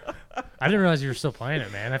 I didn't realize you were still playing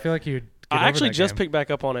it, man. I feel like you'd. I actually just picked back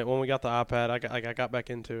up on it when we got the iPad. I got back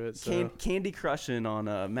into it. So. Candy Crushing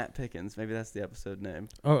on Matt Pickens. Maybe that's the episode name.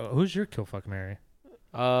 Oh, who's your kill fuck Mary?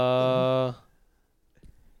 I'm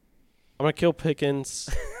gonna kill Pickens.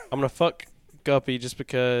 I'm gonna fuck Guppy just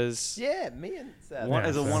because. Yeah, me and Seth. Yeah,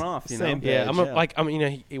 As a so- one-off, you know. Same Yeah, I'm page, gonna, like. I mean, you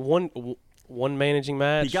know, he won one managing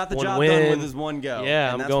match. He got the one job win. done with his one go. Yeah,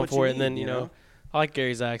 and I'm that's going what for you it. And then need, you know, I like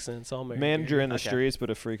Gary's accent, so I'll marry Manager Gary. in the Okay. streets, but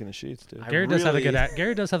a freak in the sheets, too. Gary does have a good. really-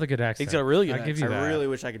 Gary does have a good accent. He's got a really good I give you I that. really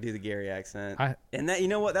wish I could do the Gary accent. I- And that, you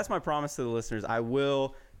know what? That's my promise to the listeners. I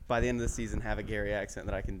will, by the end of the season, have a Gary accent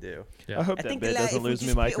that I can do. Yeah. I hope that bit doesn't lose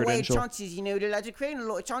me my credential. chances, you know, the lads are creating a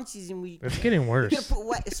lot of chances, and we It's getting worse.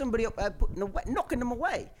 put somebody up, knocking them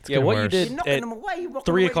away. Yeah, getting what you worse. did You're knocking at them away. You're knocking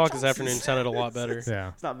 3 away the o'clock this chances. afternoon sounded a lot better. Yeah.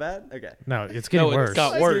 It's not bad? Okay. No, it's getting No, it worse.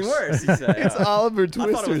 got It's worse. getting worse, you say. It's Oh. Oliver thought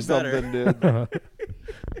it Twist or was better. something, dude.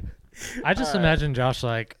 I just imagine Josh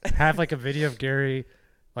like have like a video of Gary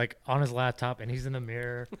like on his laptop and he's in the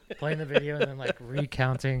mirror playing the video and then like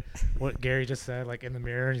recounting what Gary just said like in the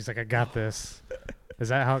mirror and he's like, I got this. Is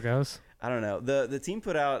that how it goes? I don't know. The team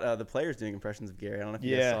put out the players doing impressions of Gary. I don't know if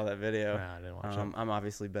you guys Yeah. saw that video. Nah, I didn't watch I'm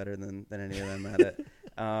obviously better than any of them at it.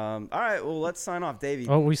 All right, well, let's sign off. Davey. it.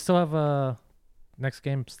 Oh, we still have next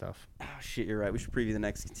game stuff. Oh, shit, you're right. We should preview the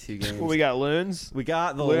next 2 games. Well, we got Loons. We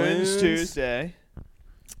got the Loons Loons. Tuesday.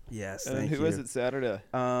 Yes, And then thank who you. is it Saturday?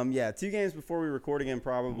 Yeah, 2 games before we record again,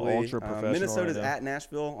 probably. Ultra professional Minnesota's right now. at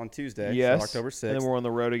Nashville on Tuesday, Yes. so October 6th. And then we're on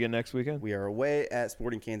the road again next weekend. We are away at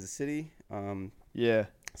Sporting Kansas City, Yeah.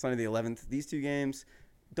 Sunday the 11th. These 2 games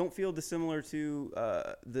don't feel dissimilar to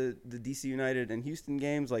the DC United and Houston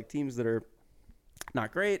games, like teams that are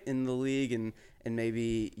not great in the league, and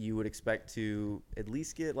maybe you would expect to at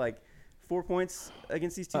least get like 4 points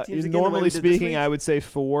against these 2 teams. again, the way we Normally did this speaking, week. I would say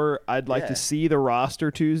 4. I'd like Yeah. to see the roster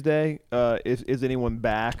Tuesday. Is anyone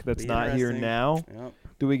back that's Be not here interesting. now? Yep.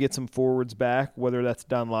 Do we get some forwards back, whether that's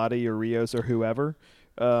Donladi or Rios or whoever?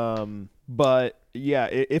 But yeah,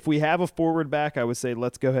 if we have a forward back, I would say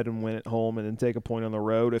let's go ahead and win at home and then take a point on the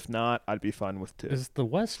road. If not, I'd be fine with 2. Is the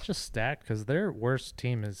West just stacked? Because their worst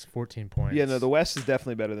team is 14 points. Yeah, no, the West is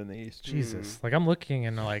definitely better than the East. Jesus. Like I'm looking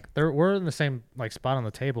and like we're in the same like spot on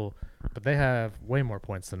the table, but they have way more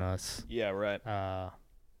points than us. Yeah, right.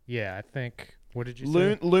 Yeah, I think. What did you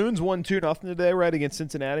say? Loons won 2-0 today, right, against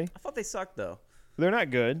Cincinnati. I thought they sucked though. They're not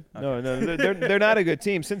good. No, they're not a good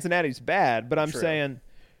team. Cincinnati's bad, but I'm True. saying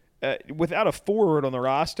without a forward on the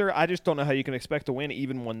roster, I just don't know how you can expect to win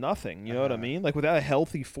even 1-0. You know what I mean? Like without a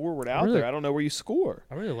healthy forward out Really? there, I don't know where you score.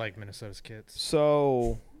 I really like Minnesota's kits.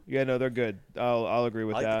 So yeah, no, they're good. I'll agree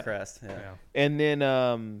with I like that. the crest. Yeah. Yeah. And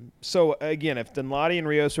then so again, if Donladi and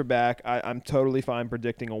Rios are back, I'm totally fine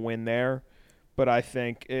predicting a win there. But I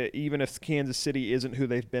think even if Kansas City isn't who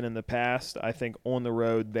they've been in the past, I think on the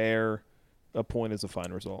road there, a point is a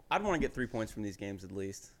fine result. I'd want to get 3 points from these games at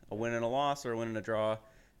least. A win and a loss or a win and a draw.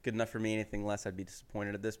 Good enough for me. Anything less, I'd be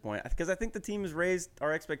disappointed at this point. Because I think the team has raised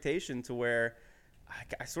our expectation to where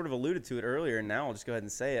I sort of alluded to it earlier, and now I'll just go ahead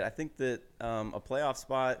and say it. I think that a playoff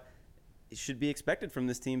spot should be expected from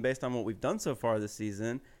this team based on what we've done so far this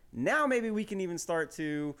season. Now maybe we can even start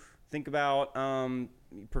to think about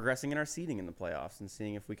progressing in our seeding in the playoffs and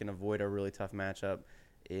seeing if we can avoid a really tough matchup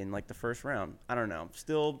in like the first round. I don't know.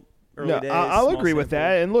 Still early days. I'll small agree with sample.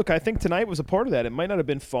 that. And look, I think tonight was a part of that. It might not have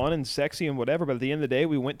been fun and sexy and whatever, but at the end of the day,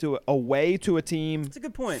 we went away to a team That's a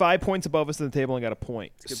good point. 5 points above us in the table and got a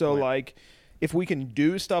point. a good So point. like, if we can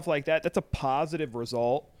do stuff like that, that's a positive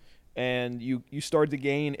result. And you start to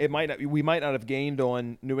gain. We might not have gained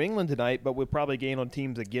on New England tonight, but we'll probably gain on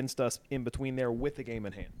teams against us in between there with the game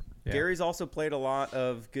in hand. Yeah. Gary's also played a lot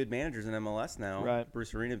of good managers in MLS now. Right.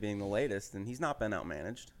 Bruce Arena being the latest, and he's not been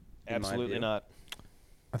outmanaged. in my Absolutely view. not.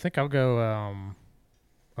 I think I'll go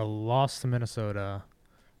a loss to Minnesota,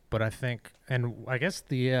 but I think, and I guess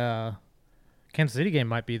the Kansas City game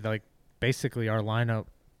might be like basically our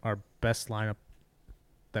best lineup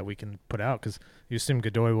that we can put out, because you assume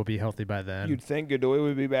Godoy will be healthy by then. You'd think Godoy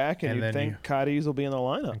would be back, and And you'd then think Cadiz will be in the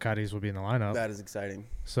lineup. and Cadiz will be in the lineup. That is exciting.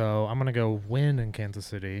 So I'm gonna go win in Kansas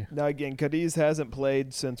City. Now again, Cadiz hasn't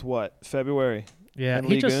played since what, February? Yeah, in he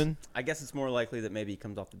Ligue just 1? I guess it's more likely that maybe he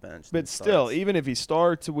comes off the bench. than But still, starts. even if he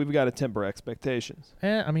starts, we've got to temper expectations.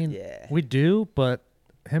 I mean, Yeah. we do, but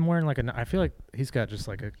him wearing like I feel like he's got just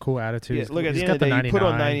like a cool attitude. Yeah, look, at the He's end of got the day, you put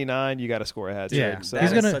on 99. 99, you got to score a hat trick. Yeah, so That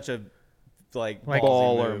he's is gonna- such a like Like-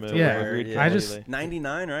 baller move. move. to Yeah, wear. I just- completely.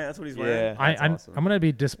 99, right? That's what he's wearing. Yeah. That's awesome. I'm gonna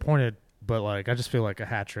be disappointed, but like I just feel like a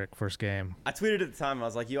hat trick first game. I tweeted at the time. I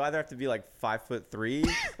was like, you either have to be like 5'3"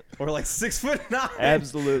 or like 6'9"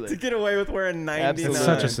 Absolutely. to get away with wearing 99. Absolutely. It's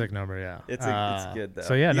such a sick number, yeah. It's good though.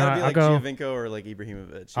 So yeah, you no, gotta be I'll like go Giovinco or like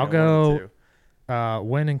Ibrahimovic. I'll one of the go- two.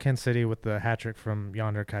 win in Kansas City with the hat trick from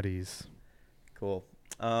Yonder Cadiz. Cool.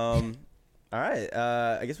 All right.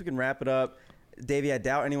 I guess we can wrap it up. Davey, I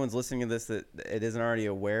doubt anyone's listening to this that it isn't already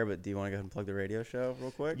aware, but do you want to go ahead and plug the radio show real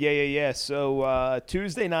quick? Yeah. So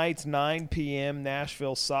Tuesday nights, 9 p.m.,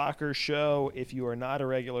 Nashville Soccer Show. If you are not a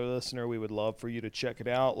regular listener, we would love for you to check it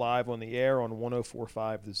out live on the air on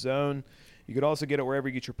 104.5 The Zone. You could also get it wherever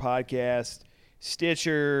you get your podcast,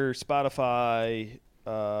 Stitcher, Spotify.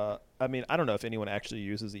 I mean, I don't know if anyone actually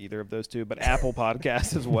uses either of those two, but Apple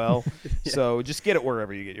Podcasts as well. So just get it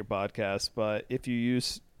wherever you get your podcasts. But if you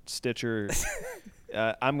use Stitcher,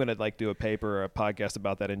 I'm gonna like do a paper or a podcast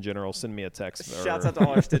about that in general. Send me a text. Shouts out to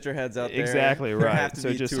all our Stitcher heads out there. Exactly There have right. to So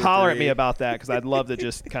be just 2 or holler at 3. me about that, because I'd love to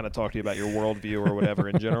just kind of talk to you about your worldview or whatever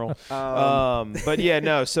in general. But yeah,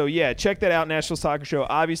 no. So yeah, check that out. National Soccer Show.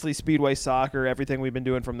 Obviously, Speedway Soccer. Everything we've been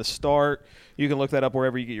doing from the start. You can look that up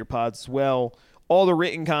wherever you get your pods as well. All the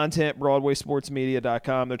written content,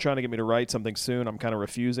 BroadwaySportsMedia.com. They're trying to get me to write something soon. I'm kind of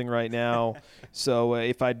refusing right now. So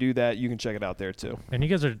if I do that, you can check it out there too. And you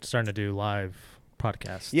guys are starting to do live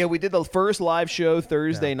podcasts. Yeah, we did the first live show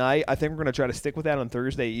Thursday Yeah. night. I think we're going to try to stick with that on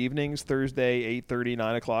Thursday evenings, Thursday 8:30,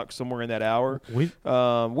 9 o'clock, somewhere in that hour. We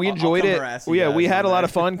We enjoyed come it. harass you Yeah, we guys had a on lot that.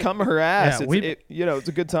 of fun. Come harass. Yeah, It's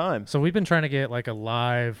a good time. so we've been trying to get like a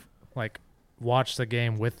live like watch the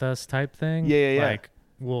game with us type thing. Yeah. Like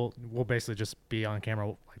we'll basically just be on camera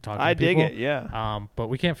like talking I to dig people. it. Yeah. But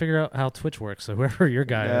we can't figure out how Twitch works. So whoever your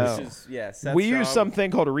guy No. is, Which is, yeah, Seth's We use job.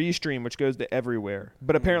 something called a Restream, which goes to everywhere.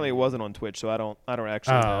 But apparently it wasn't on Twitch, so I don't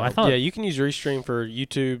actually Oh, know. I thought Yeah, you can use Restream for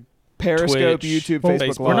YouTube. Periscope, Twitch, YouTube, well,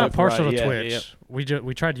 Facebook we're we're Live. not partial right, to yeah. Twitch. yeah.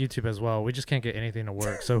 We tried YouTube as well. We just can't get anything to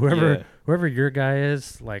work. So whoever your guy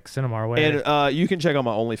is, like send him our way. And you can check out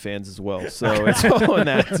my OnlyFans as well, so it's on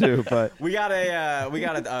that too. But We got a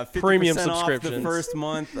 50% Premium off the subscriptions. first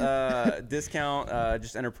month discount.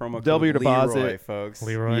 Just enter promo code Double your deposit. Leroy, folks.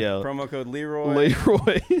 Leroy. yeah, Promo code Leroy.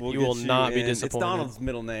 Leroy. We'll You get will not be in. It's disappointed. Donald's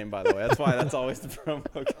middle name, by the way. That's always the promo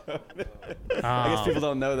code. I guess people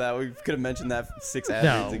don't know that. We could have mentioned that 6 no,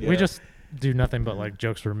 ads ago. we just do nothing but like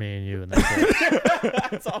jokes for me and you, and that's it.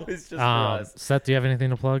 It's always just for us. Seth, do you have anything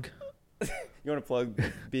to plug? You want to plug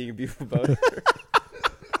being a beautiful boat?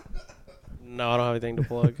 No, I don't have anything to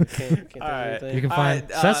plug. Can't think of All right. anything. You can All find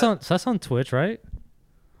right, Seth's on Twitch, right?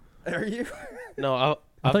 Are you? No,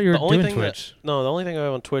 I thought you were the only doing thing that- Twitch. no, the only thing I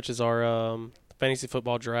have on Twitch is our fantasy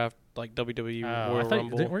football draft, like WWE Oh, Royal I thought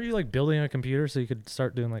Rumble. weren't you like building a computer so you could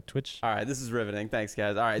start doing like Twitch? All right, this is riveting. Thanks,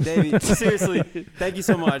 guys. All right, Davey, seriously, thank you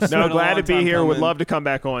so much. It's No, been a glad long to be time here. Would coming. love to come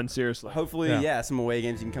back on. Seriously. Hopefully, Yeah. yeah, some away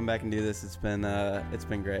games you can come back and do this. It's been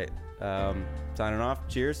great. Signing off.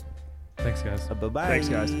 Cheers. Thanks, guys. Bye bye. Thanks,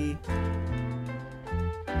 guys.